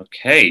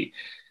 Okay.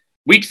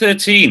 Week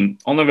 13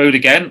 on the road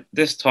again,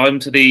 this time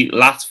to the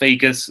Las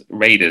Vegas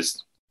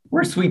Raiders.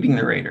 We're sweeping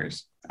the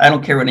Raiders. I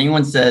don't care what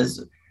anyone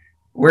says.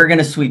 We're going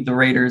to sweep the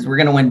Raiders. We're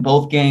going to win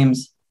both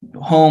games,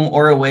 home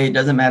or away. It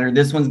doesn't matter.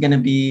 This one's going to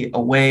be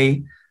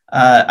away.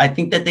 I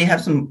think that they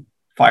have some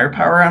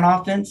firepower on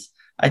offense.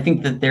 I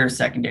think that their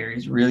secondary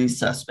is really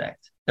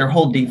suspect. Their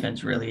whole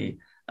defense really,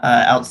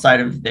 outside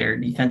of their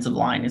defensive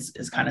line,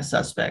 is kind of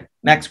suspect.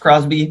 Max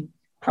Crosby,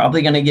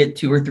 probably going to get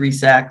 2 or 3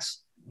 sacks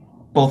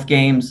both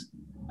games.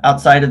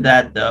 Outside of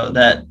that, though,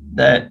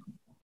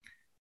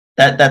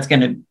 that's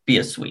going to be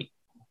a sweep.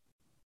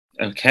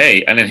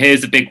 Okay, and then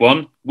here's the big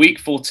one. Week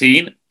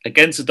 14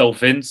 against the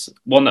Dolphins,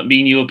 one that me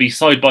and you will be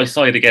side by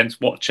side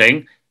against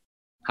watching.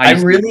 I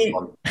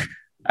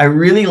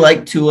really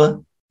like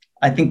Tua.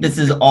 I think this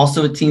is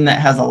also a team that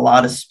has a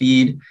lot of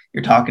speed.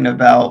 You're talking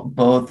about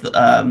both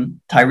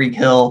Tyreek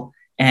Hill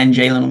and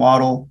Jalen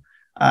Waddle.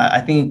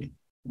 I think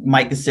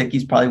Mike Gesicki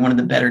is probably one of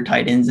the better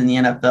tight ends in the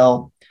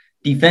NFL.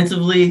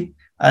 Defensively,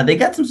 they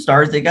got some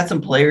stars. They got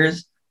some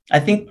players. I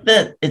think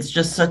that it's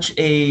just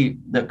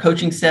the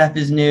coaching staff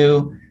is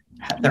new.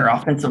 Their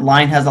offensive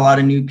line has a lot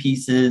of new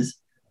pieces.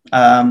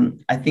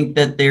 I think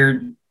that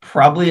they're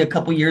probably a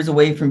couple years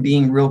away from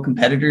being real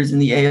competitors in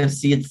the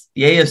AFC.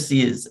 The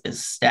AFC is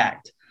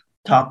stacked,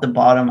 top to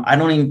bottom. I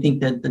don't even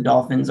think that the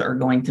Dolphins are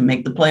going to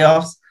make the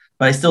playoffs,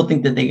 but I still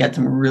think that they got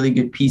some really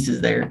good pieces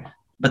there.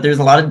 But there's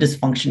a lot of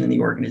dysfunction in the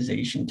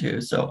organization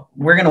too. So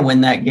we're going to win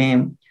that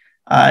game.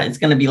 It's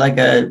going to be like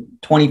a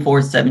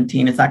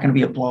 24-17. It's not going to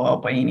be a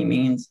blowout by any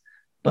means,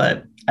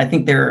 but I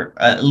think they're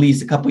at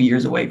least a couple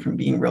years away from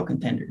being real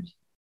contenders.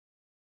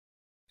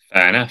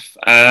 Fair enough.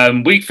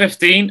 Week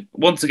 15,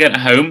 once again at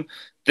home,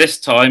 this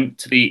time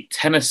to the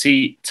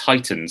Tennessee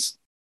Titans.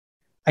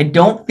 I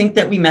don't think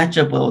that we match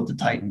up well with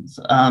the Titans.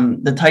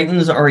 The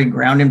Titans are a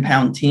ground and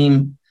pound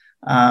team.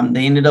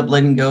 They ended up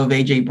letting go of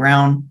A.J.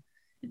 Brown.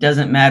 It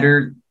doesn't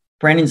matter.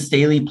 Brandon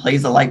Staley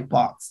plays a light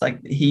box.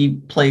 Like, he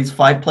plays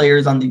 5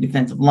 players on the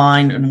defensive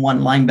line and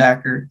 1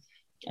 linebacker,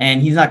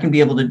 and he's not going to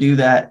be able to do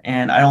that.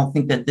 And I don't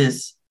think that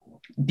this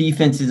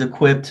defense is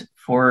equipped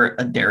for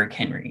a Derrick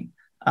Henry.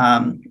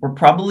 We're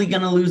probably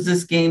going to lose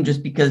this game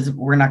just because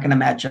we're not going to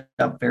match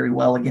up very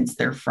well against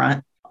their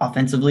front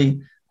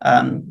offensively.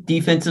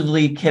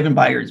 Defensively, Kevin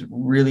Byard is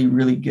really,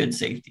 really good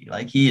safety.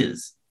 Like, he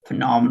is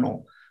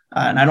phenomenal.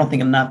 And I don't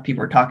think enough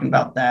people are talking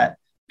about that.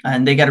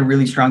 And they got a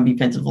really strong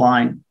defensive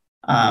line.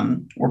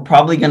 We're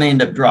probably going to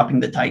end up dropping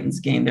the Titans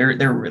game. They're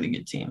a really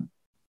good team.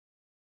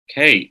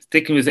 Okay,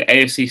 sticking with the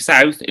AFC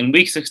South, in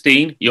Week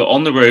 16, you're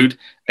on the road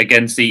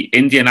against the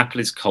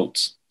Indianapolis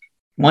Colts.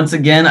 Once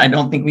again, I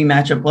don't think we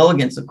match up well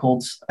against the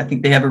Colts. I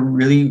think they have a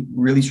really,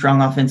 really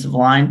strong offensive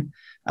line.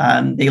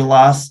 They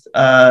lost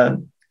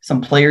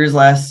some players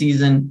last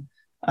season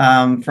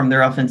from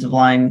their offensive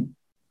line.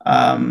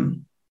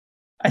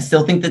 I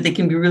still think that they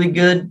can be really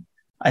good.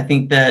 I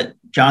think that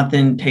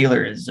Jonathan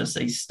Taylor is just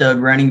a stud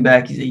running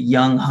back. He's a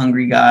young,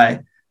 hungry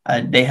guy.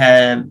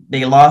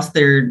 They lost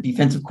their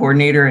defensive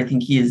coordinator. I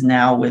think he is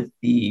now with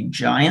the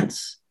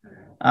Giants.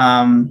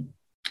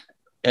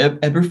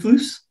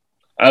 Eberflus.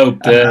 Oh,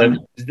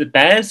 is the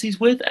Bears he's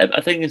with?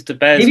 I think it's the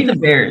Bears. Maybe the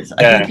Bears.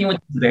 Yeah. I think he went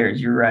to the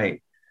Bears. You're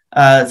right.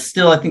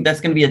 Still, I think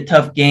that's going to be a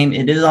tough game.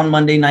 It is on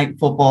Monday Night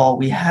Football.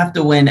 We have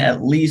to win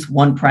at least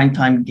one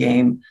primetime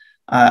game.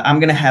 I'm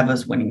going to have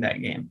us winning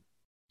that game.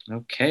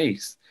 Okay.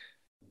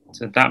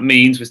 So that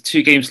means with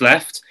 2 games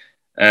left,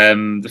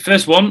 the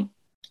first one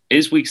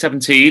is Week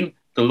 17,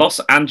 the Los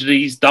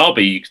Angeles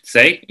Derby, you could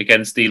say,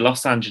 against the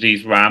Los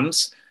Angeles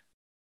Rams.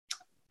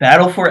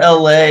 Battle for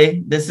LA.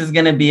 This is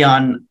going to be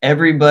on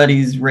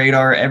everybody's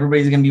radar.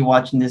 Everybody's going to be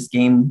watching this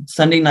game.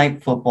 Sunday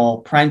Night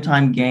Football,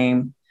 primetime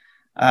game.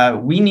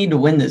 We need to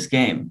win this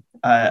game.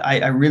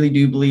 I really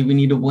do believe we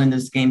need to win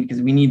this game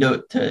because we need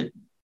to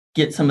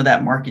get some of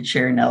that market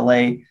share in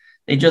LA.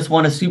 They just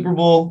won a Super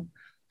Bowl.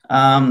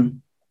 I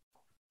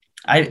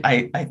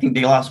think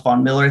they lost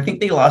Von Miller. I think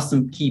they lost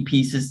some key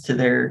pieces to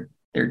their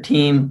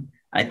team.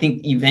 I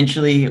think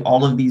eventually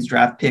all of these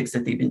draft picks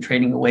that they've been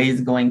trading away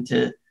is going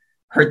to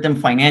hurt them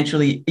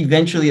financially.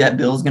 Eventually that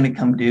bill is going to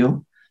come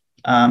due.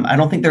 I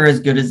don't think they're as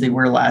good as they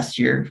were last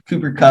year.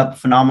 Cooper Kupp,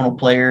 phenomenal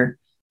player.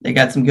 They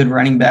got some good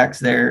running backs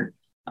there.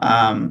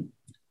 I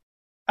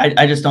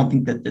just don't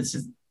think that this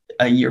is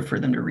a year for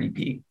them to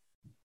repeat.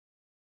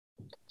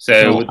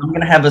 So I'm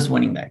going to have us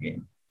winning that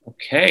game.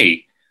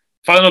 Okay.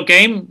 Final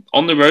game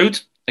on the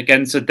road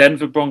against the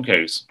Denver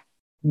Broncos.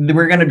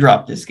 We're going to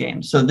drop this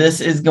game. So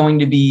this is going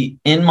to be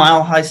in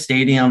Mile High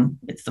Stadium.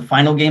 It's the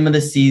final game of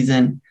the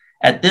season.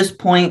 At this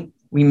point,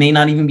 we may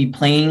not even be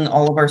playing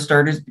all of our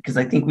starters because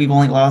I think we've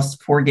only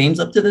lost 4 games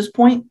up to this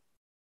point.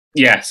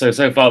 Yeah, so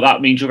far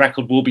that means your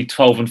record will be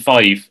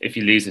 12-5 if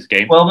you lose this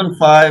game.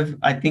 12-5.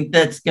 I think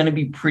that's going to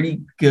be pretty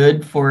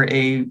good for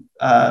a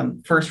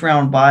first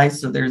round bye.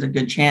 So there's a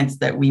good chance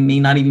that we may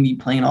not even be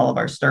playing all of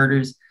our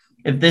starters.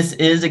 If this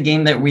is a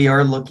game that we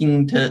are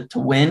looking to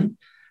win,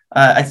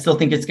 I still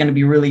think it's going to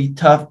be really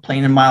tough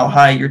playing in Mile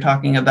High. You're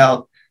talking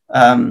about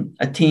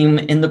a team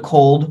in the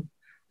cold.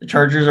 The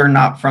Chargers are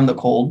not from the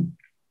cold.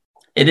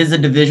 It is a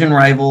division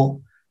rival.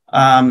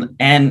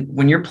 And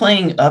when you're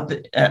playing up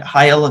at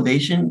high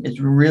elevation, it's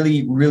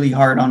really, really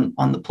hard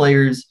on the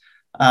players,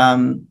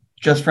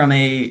 just from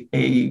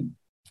a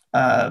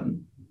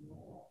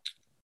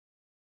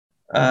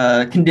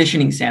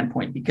conditioning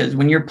standpoint, because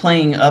when you're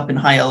playing up in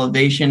high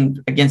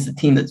elevation against a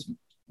team that's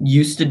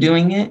used to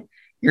doing it,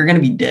 you're going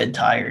to be dead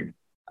tired.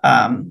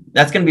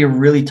 That's going to be a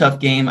really tough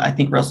game. I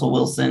think Russell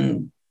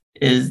Wilson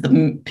is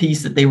the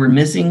piece that they were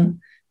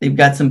missing. They've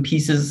got some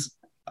pieces.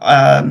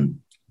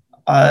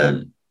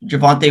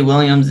 Javonte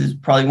Williams is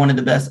probably one of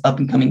the best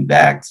up-and-coming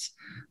backs.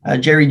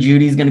 Jerry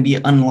Jeudy is going to be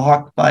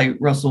unlocked by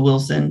Russell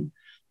Wilson.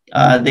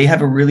 They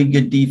have a really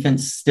good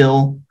defense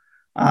still.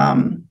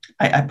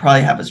 I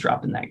probably have us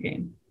dropping that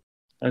game.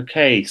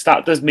 Okay, so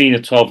that does mean a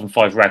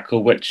 12-5 record,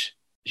 which,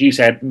 as you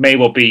said, may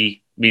well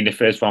mean the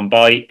first round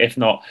bye, if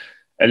not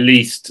at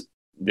least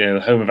the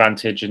home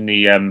advantage in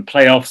the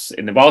playoffs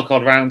in the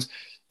wildcard round.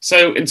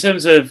 So in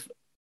terms of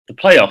the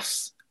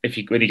playoffs,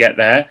 when you get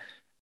there,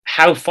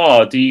 how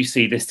far do you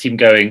see this team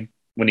going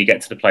when you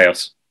get to the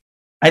playoffs?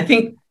 I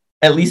think,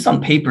 at least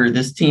on paper,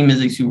 this team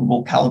is a Super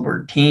Bowl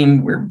caliber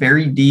team. We're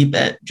very deep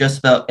at just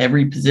about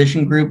every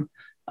position group,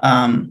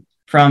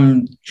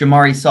 from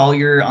Jamari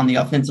Sawyer on the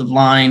offensive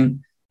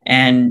line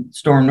and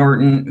Storm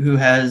Norton, who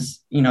has,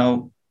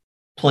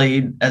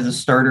 played as a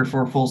starter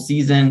for a full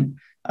season.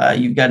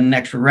 You've got an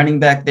extra running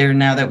back there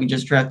now that we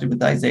just drafted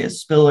with Isaiah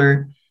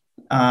Spiller.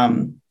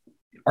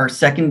 Our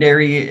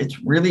secondary, it's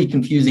really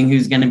confusing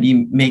who's going to be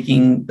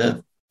making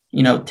the,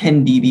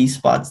 10 DB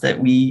spots that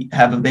we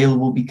have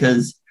available,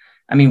 because,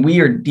 we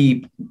are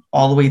deep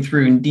all the way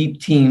through, and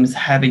deep teams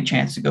have a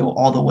chance to go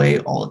all the way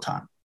all the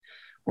time.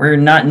 We're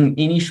not in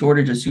any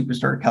shortage of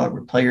superstar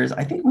caliber players.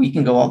 I think we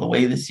can go all the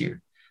way this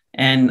year.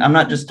 And I'm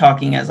not just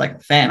talking as like a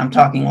fan. I'm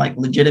talking like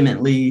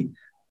legitimately,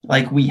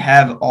 like we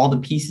have all the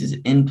pieces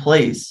in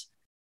place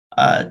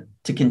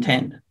to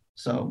contend.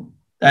 So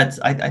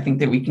I think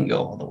that we can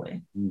go all the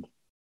way.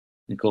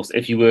 Of course,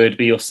 if you would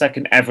be your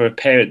second ever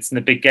appearance in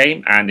the big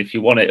game, and if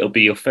you want it, it'll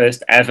be your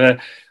first ever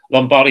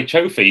Lombardi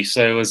Trophy.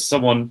 So as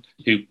someone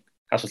who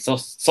has a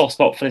soft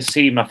spot for this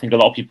team, I think a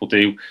lot of people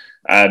do,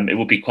 it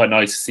would be quite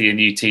nice to see a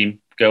new team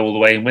go all the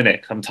way and win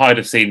it. I'm tired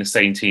of seeing the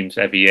same teams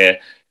every year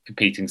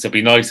competing. So it'd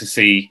be nice to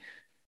see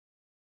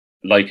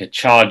like a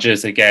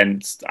Chargers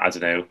against, I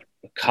don't know,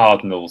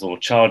 Cardinals, or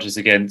Chargers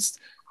against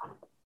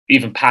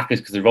even Packers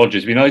because of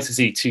Rodgers. It'd be nice to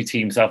see two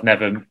teams that have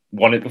never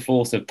won it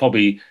before. So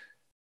probably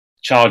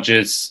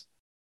Chargers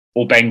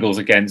or Bengals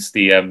against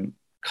the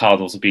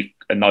Cardinals would be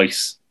a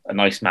nice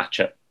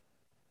matchup.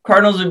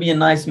 Cardinals would be a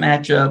nice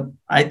matchup.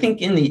 I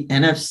think in the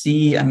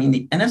NFC,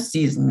 the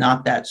NFC is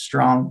not that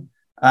strong.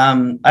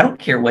 I don't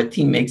care what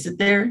team makes it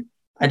there.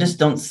 I just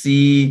don't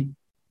see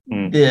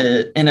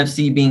the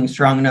NFC being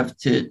strong enough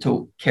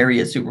to carry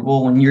a Super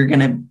Bowl when you're going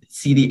to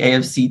see the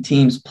AFC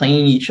teams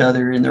playing each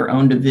other in their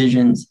own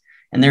divisions,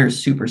 and they're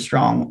super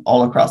strong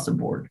all across the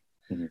board.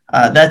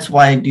 That's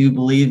why I do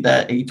believe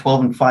that a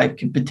 12-5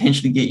 could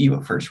potentially get you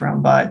a first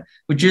round bye,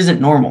 which isn't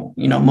normal.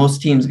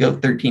 Most teams go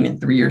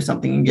 13-3 or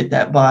something and get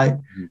that bye.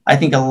 I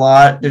think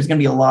there's going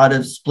to be a lot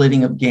of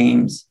splitting of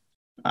games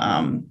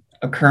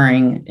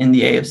occurring in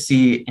the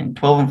AFC, and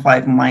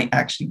 12-5 might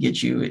actually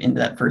get you into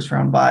that first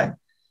round bye,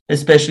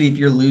 especially if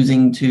you're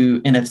losing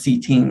to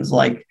NFC teams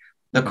like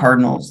the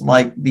Cardinals,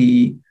 like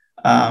the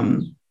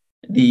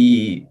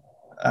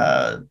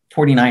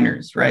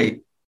 49ers,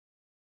 right?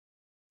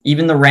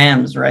 Even the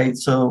Rams, right?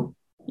 So,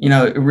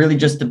 it really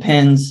just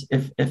depends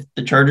if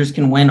the Chargers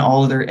can win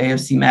all of their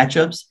AFC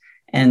matchups,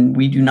 and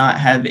we do not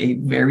have a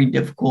very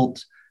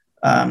difficult,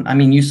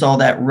 you saw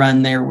that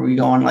run there where we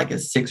go on like a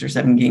 6 or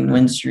 7 game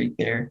win streak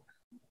there.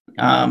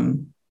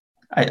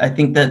 I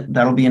think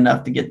that'll be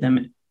enough to get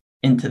them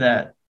into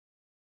that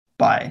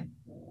bye.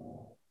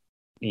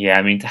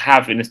 Yeah, to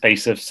have in the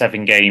space of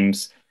 7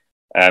 games,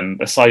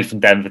 aside from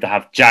Denver, to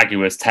have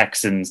Jaguars,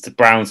 Texans, the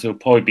Browns, who will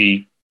probably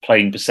be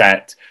playing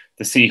Brissett,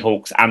 the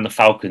Seahawks and the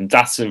Falcons,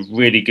 that's a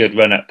really good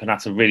run up, and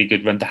that's a really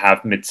good run to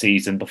have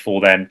mid-season before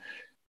then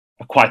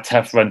a quite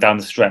tough run down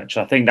the stretch.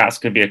 I think that's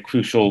going to be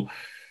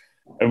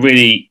a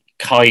really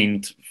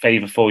kind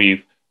favour for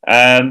you.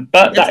 But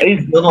that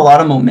is build a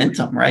lot of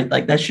momentum, right?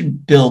 Like that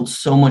should build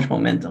so much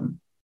momentum.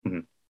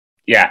 Mm-hmm.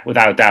 Yeah,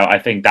 without a doubt. I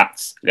think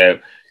that's,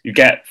 you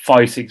get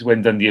 5-6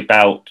 wins under your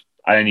belt,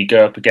 and then you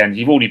go up again.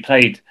 You've already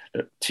played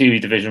 2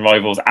 division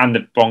rivals and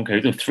the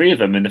Broncos, 3 of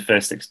them in the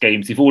first 6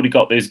 games. You've already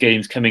got those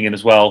games coming in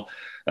as well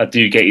that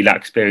do get you that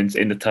experience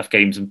in the tough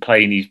games and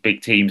playing these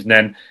big teams. And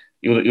then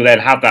you'll then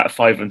have that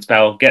 5-run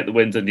spell, get the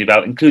wins under your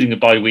belt, including a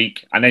bye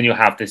week, and then you'll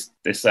have this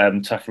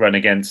tough run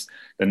against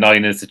the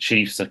Niners, the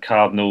Chiefs, the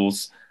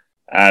Cardinals,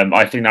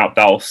 I think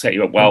that'll set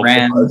you up well.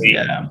 Rams,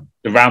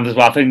 The Rams as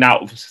well. I think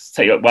that'll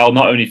set you up well,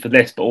 not only for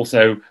this, but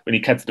also when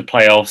you get to the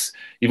playoffs.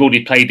 You've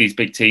already played these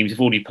big teams.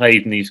 You've already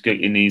played in these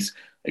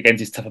against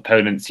these tough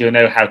opponents. You'll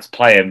know how to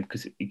play them,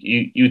 because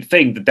you'd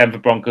think the Denver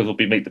Broncos will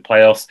make the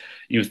playoffs.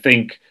 You would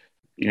think,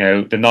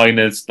 the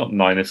Niners, not the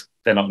Niners,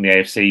 they're not in the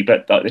AFC,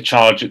 but the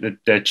Chargers,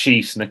 the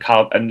Chiefs, and the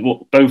Cardinals,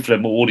 and both of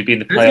them will already be in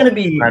the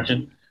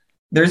playoffs.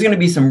 There's going to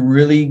be some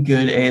really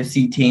good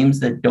AFC teams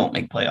that don't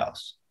make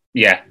playoffs.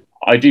 Yeah,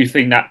 I do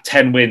think that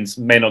 10 wins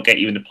may not get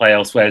you in the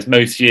playoffs, whereas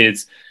most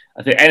years,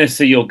 I think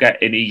NFC you'll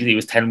get in easily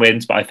with 10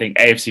 wins, but I think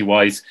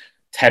AFC-wise,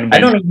 10 wins. I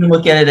don't even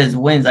look at it as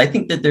wins. I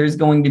think that there's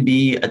going to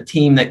be a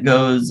team that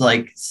goes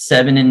like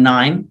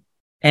 7-9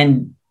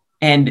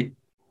 and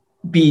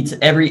beats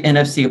every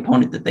NFC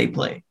opponent that they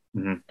play.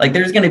 Mm-hmm. Like,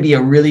 there's going to be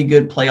a really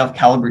good playoff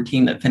caliber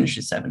team that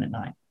finishes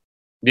 7-9.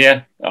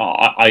 Yeah,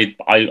 I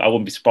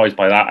wouldn't be surprised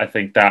by that. I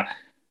think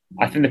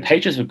the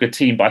Patriots are a good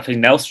team, but I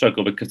think they'll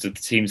struggle because the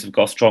teams have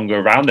got stronger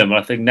around them. And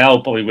I think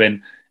they'll probably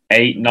win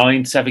 8,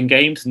 9, 7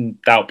 games, and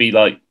that'll be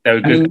like they're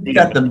a good team. You've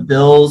got the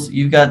Bills,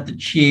 you've got the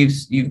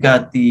Chiefs, you've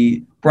got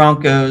the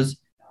Broncos,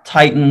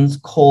 Titans,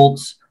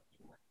 Colts.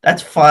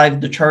 That's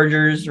 5. The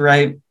Chargers,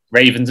 right?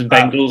 Ravens and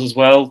Bengals as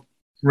well.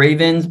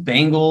 Ravens,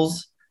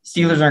 Bengals,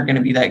 Steelers aren't going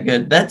to be that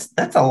good. That's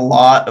a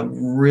lot of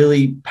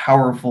really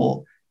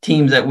powerful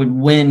teams that would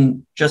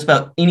win just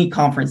about any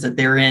conference that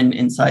they're in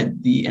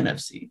inside the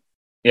NFC.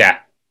 Yeah,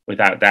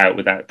 without doubt.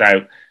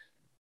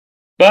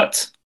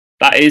 But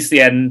that is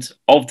the end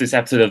of this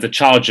episode of the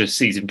Chargers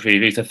season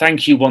preview. So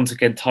thank you once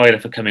again, Tyler,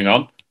 for coming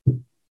on.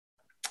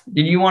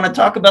 Did you want to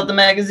talk about the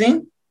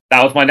magazine?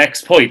 That was my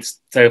next point.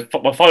 So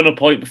my final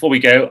point before we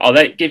go, I'll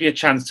give you a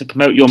chance to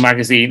promote your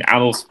magazine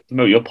and also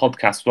promote your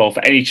podcast as well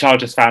for any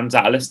Chargers fans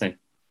that are listening.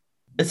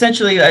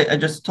 Essentially, I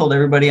just told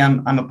everybody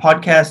I'm a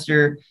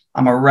podcaster.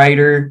 I'm a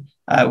writer.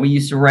 We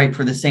used to write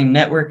for the same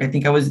network. I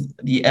think I was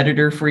the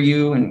editor for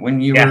you, and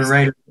when you were a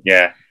writer.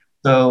 Yeah.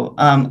 So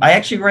I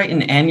actually write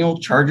an annual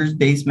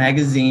Chargers-based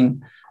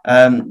magazine.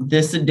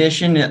 This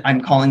edition, I'm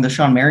calling the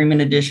Sean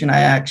Merriman edition. I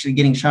actually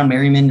getting Sean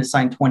Merriman to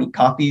sign 20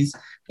 copies,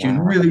 which is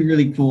really,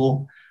 really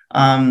cool.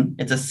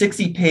 It's a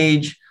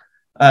 60-page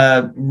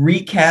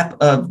recap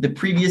of the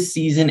previous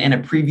season and a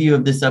preview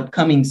of this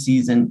upcoming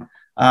season.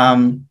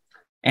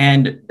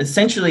 And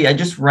essentially, I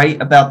just write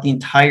about the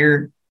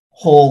entire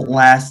whole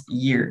last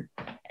year.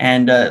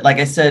 And like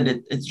I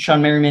said,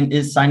 Sean Merriman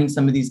is signing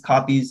some of these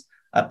copies.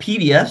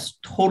 PDFs,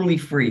 totally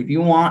free. If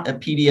you want a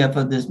PDF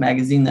of this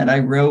magazine that I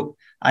wrote,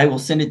 I will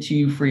send it to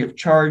you free of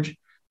charge.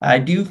 I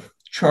do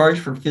charge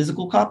for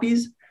physical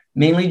copies,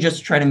 mainly just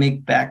to try to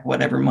make back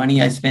whatever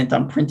money I spent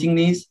on printing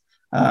these.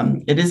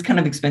 It is kind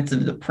of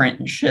expensive to print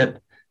and ship,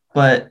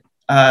 but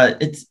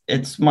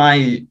it's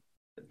my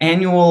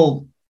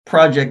annual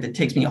project that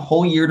takes me a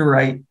whole year to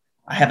write.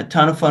 I have a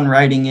ton of fun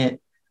writing it,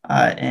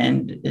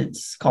 and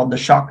it's called the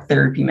Shock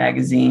Therapy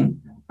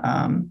Magazine.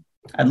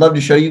 I'd love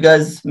to show you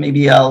guys.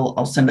 Maybe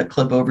I'll send a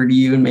clip over to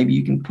you, and maybe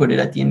you can put it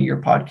at the end of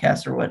your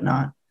podcast or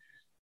whatnot.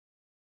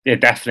 Yeah,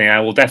 definitely.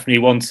 I will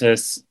definitely, once a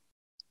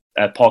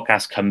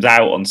podcast comes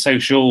out on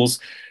socials,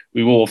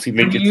 we will obviously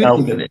link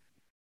itself.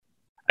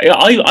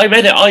 I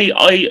read it. I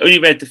only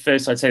read the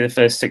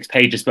first 6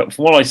 pages, but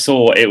from what I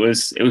saw, it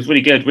was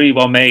really good, really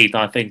well made.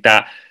 And I think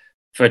that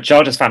for a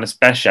Chargers fan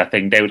especially, I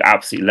think they would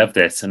absolutely love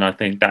this, and I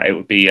think that it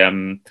would be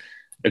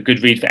a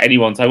good read for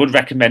anyone. So I would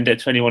recommend it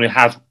to anyone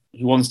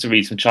who wants to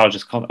read some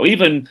Chargers content, or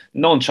even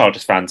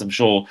non-Chargers fans. I'm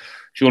sure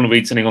if you want to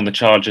read something on the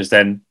Chargers,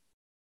 then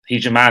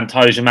he's your man,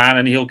 Tyler's your man,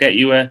 and he'll get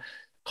you a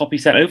copy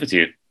sent over to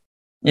you.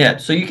 Yeah,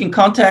 so you can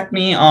contact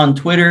me on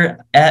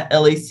Twitter at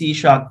LAC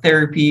Shock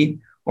Therapy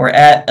or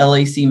at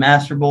LAC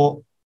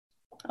Masterbolt.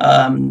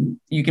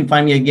 You can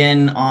find me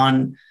again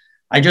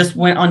I just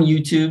went on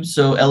YouTube,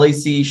 so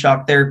LAC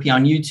Shock Therapy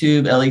on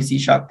YouTube, LAC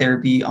Shock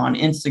Therapy on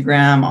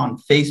Instagram, on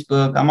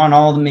Facebook. I'm on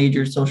all the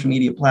major social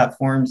media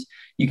platforms.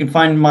 You can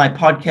find my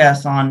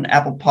podcast on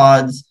Apple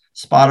Pods,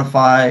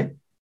 Spotify,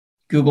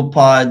 Google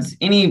Pods,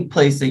 any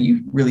place that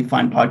you really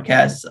find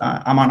podcasts.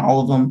 I'm on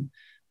all of them.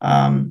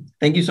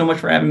 Thank you so much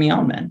for having me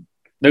on, man.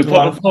 No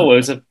problem at all. It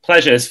was a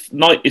pleasure. It's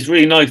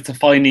really nice to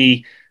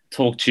finally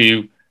talk to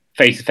you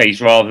face to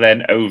face rather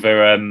than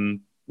over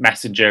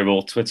Messenger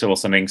or Twitter or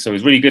something. So it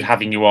was really good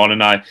having you on,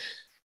 and I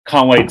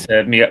can't wait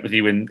to meet up with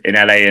you in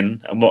LA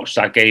and watch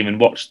that game and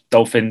watch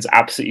Dolphins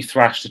absolutely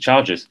thrash the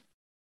Chargers.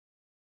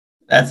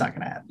 That's not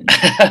going to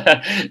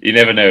happen. You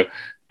never know.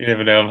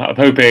 I'm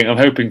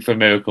hoping for a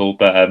miracle,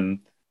 but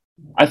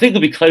I think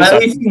it'll be close. At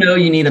least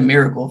you need a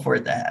miracle for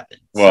it to happen.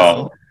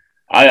 Well, so.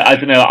 I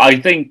don't know. I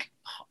think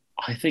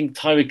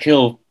Tyreek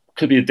Hill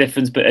could be the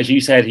difference, but as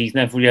you said, he's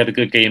never really had a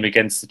good game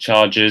against the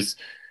Chargers.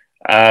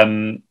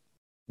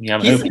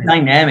 He's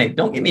dynamic.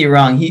 Don't get me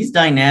wrong. He's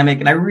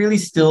dynamic, and I really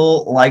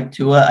still like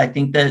Tua. I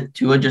think that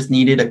Tua just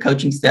needed a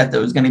coaching staff that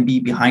was going to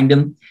be behind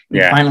him. He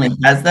finally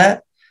has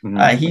that.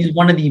 Mm-hmm. He's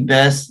one of the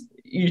best.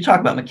 You talk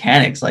about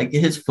mechanics, like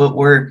his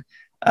footwork.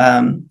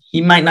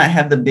 He might not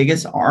have the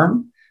biggest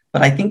arm,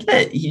 but I think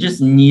that he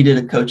just needed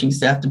a coaching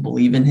staff to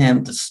believe in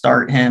him, to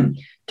start him.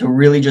 to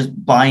really just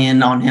buy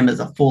in on him as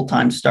a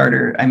full-time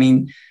starter. I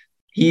mean,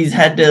 he's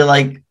had to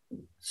like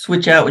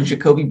switch out with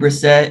Jacoby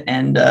Brissett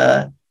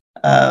and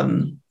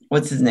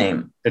what's his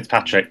name?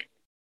 Fitzpatrick.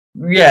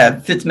 Yeah,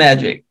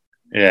 Fitzmagic.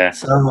 Yeah.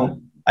 So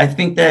I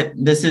think that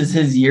this is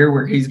his year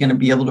where he's going to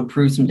be able to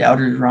prove some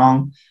doubters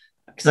wrong,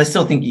 because I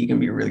still think he can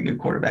be a really good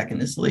quarterback in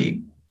this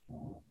league.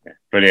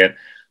 Brilliant.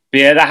 But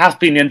yeah, that has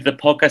been the end of the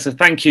podcast. So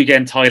thank you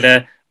again,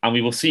 Tyler, and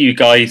we will see you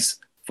guys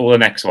for the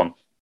next one.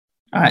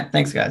 All right.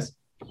 Thanks, guys.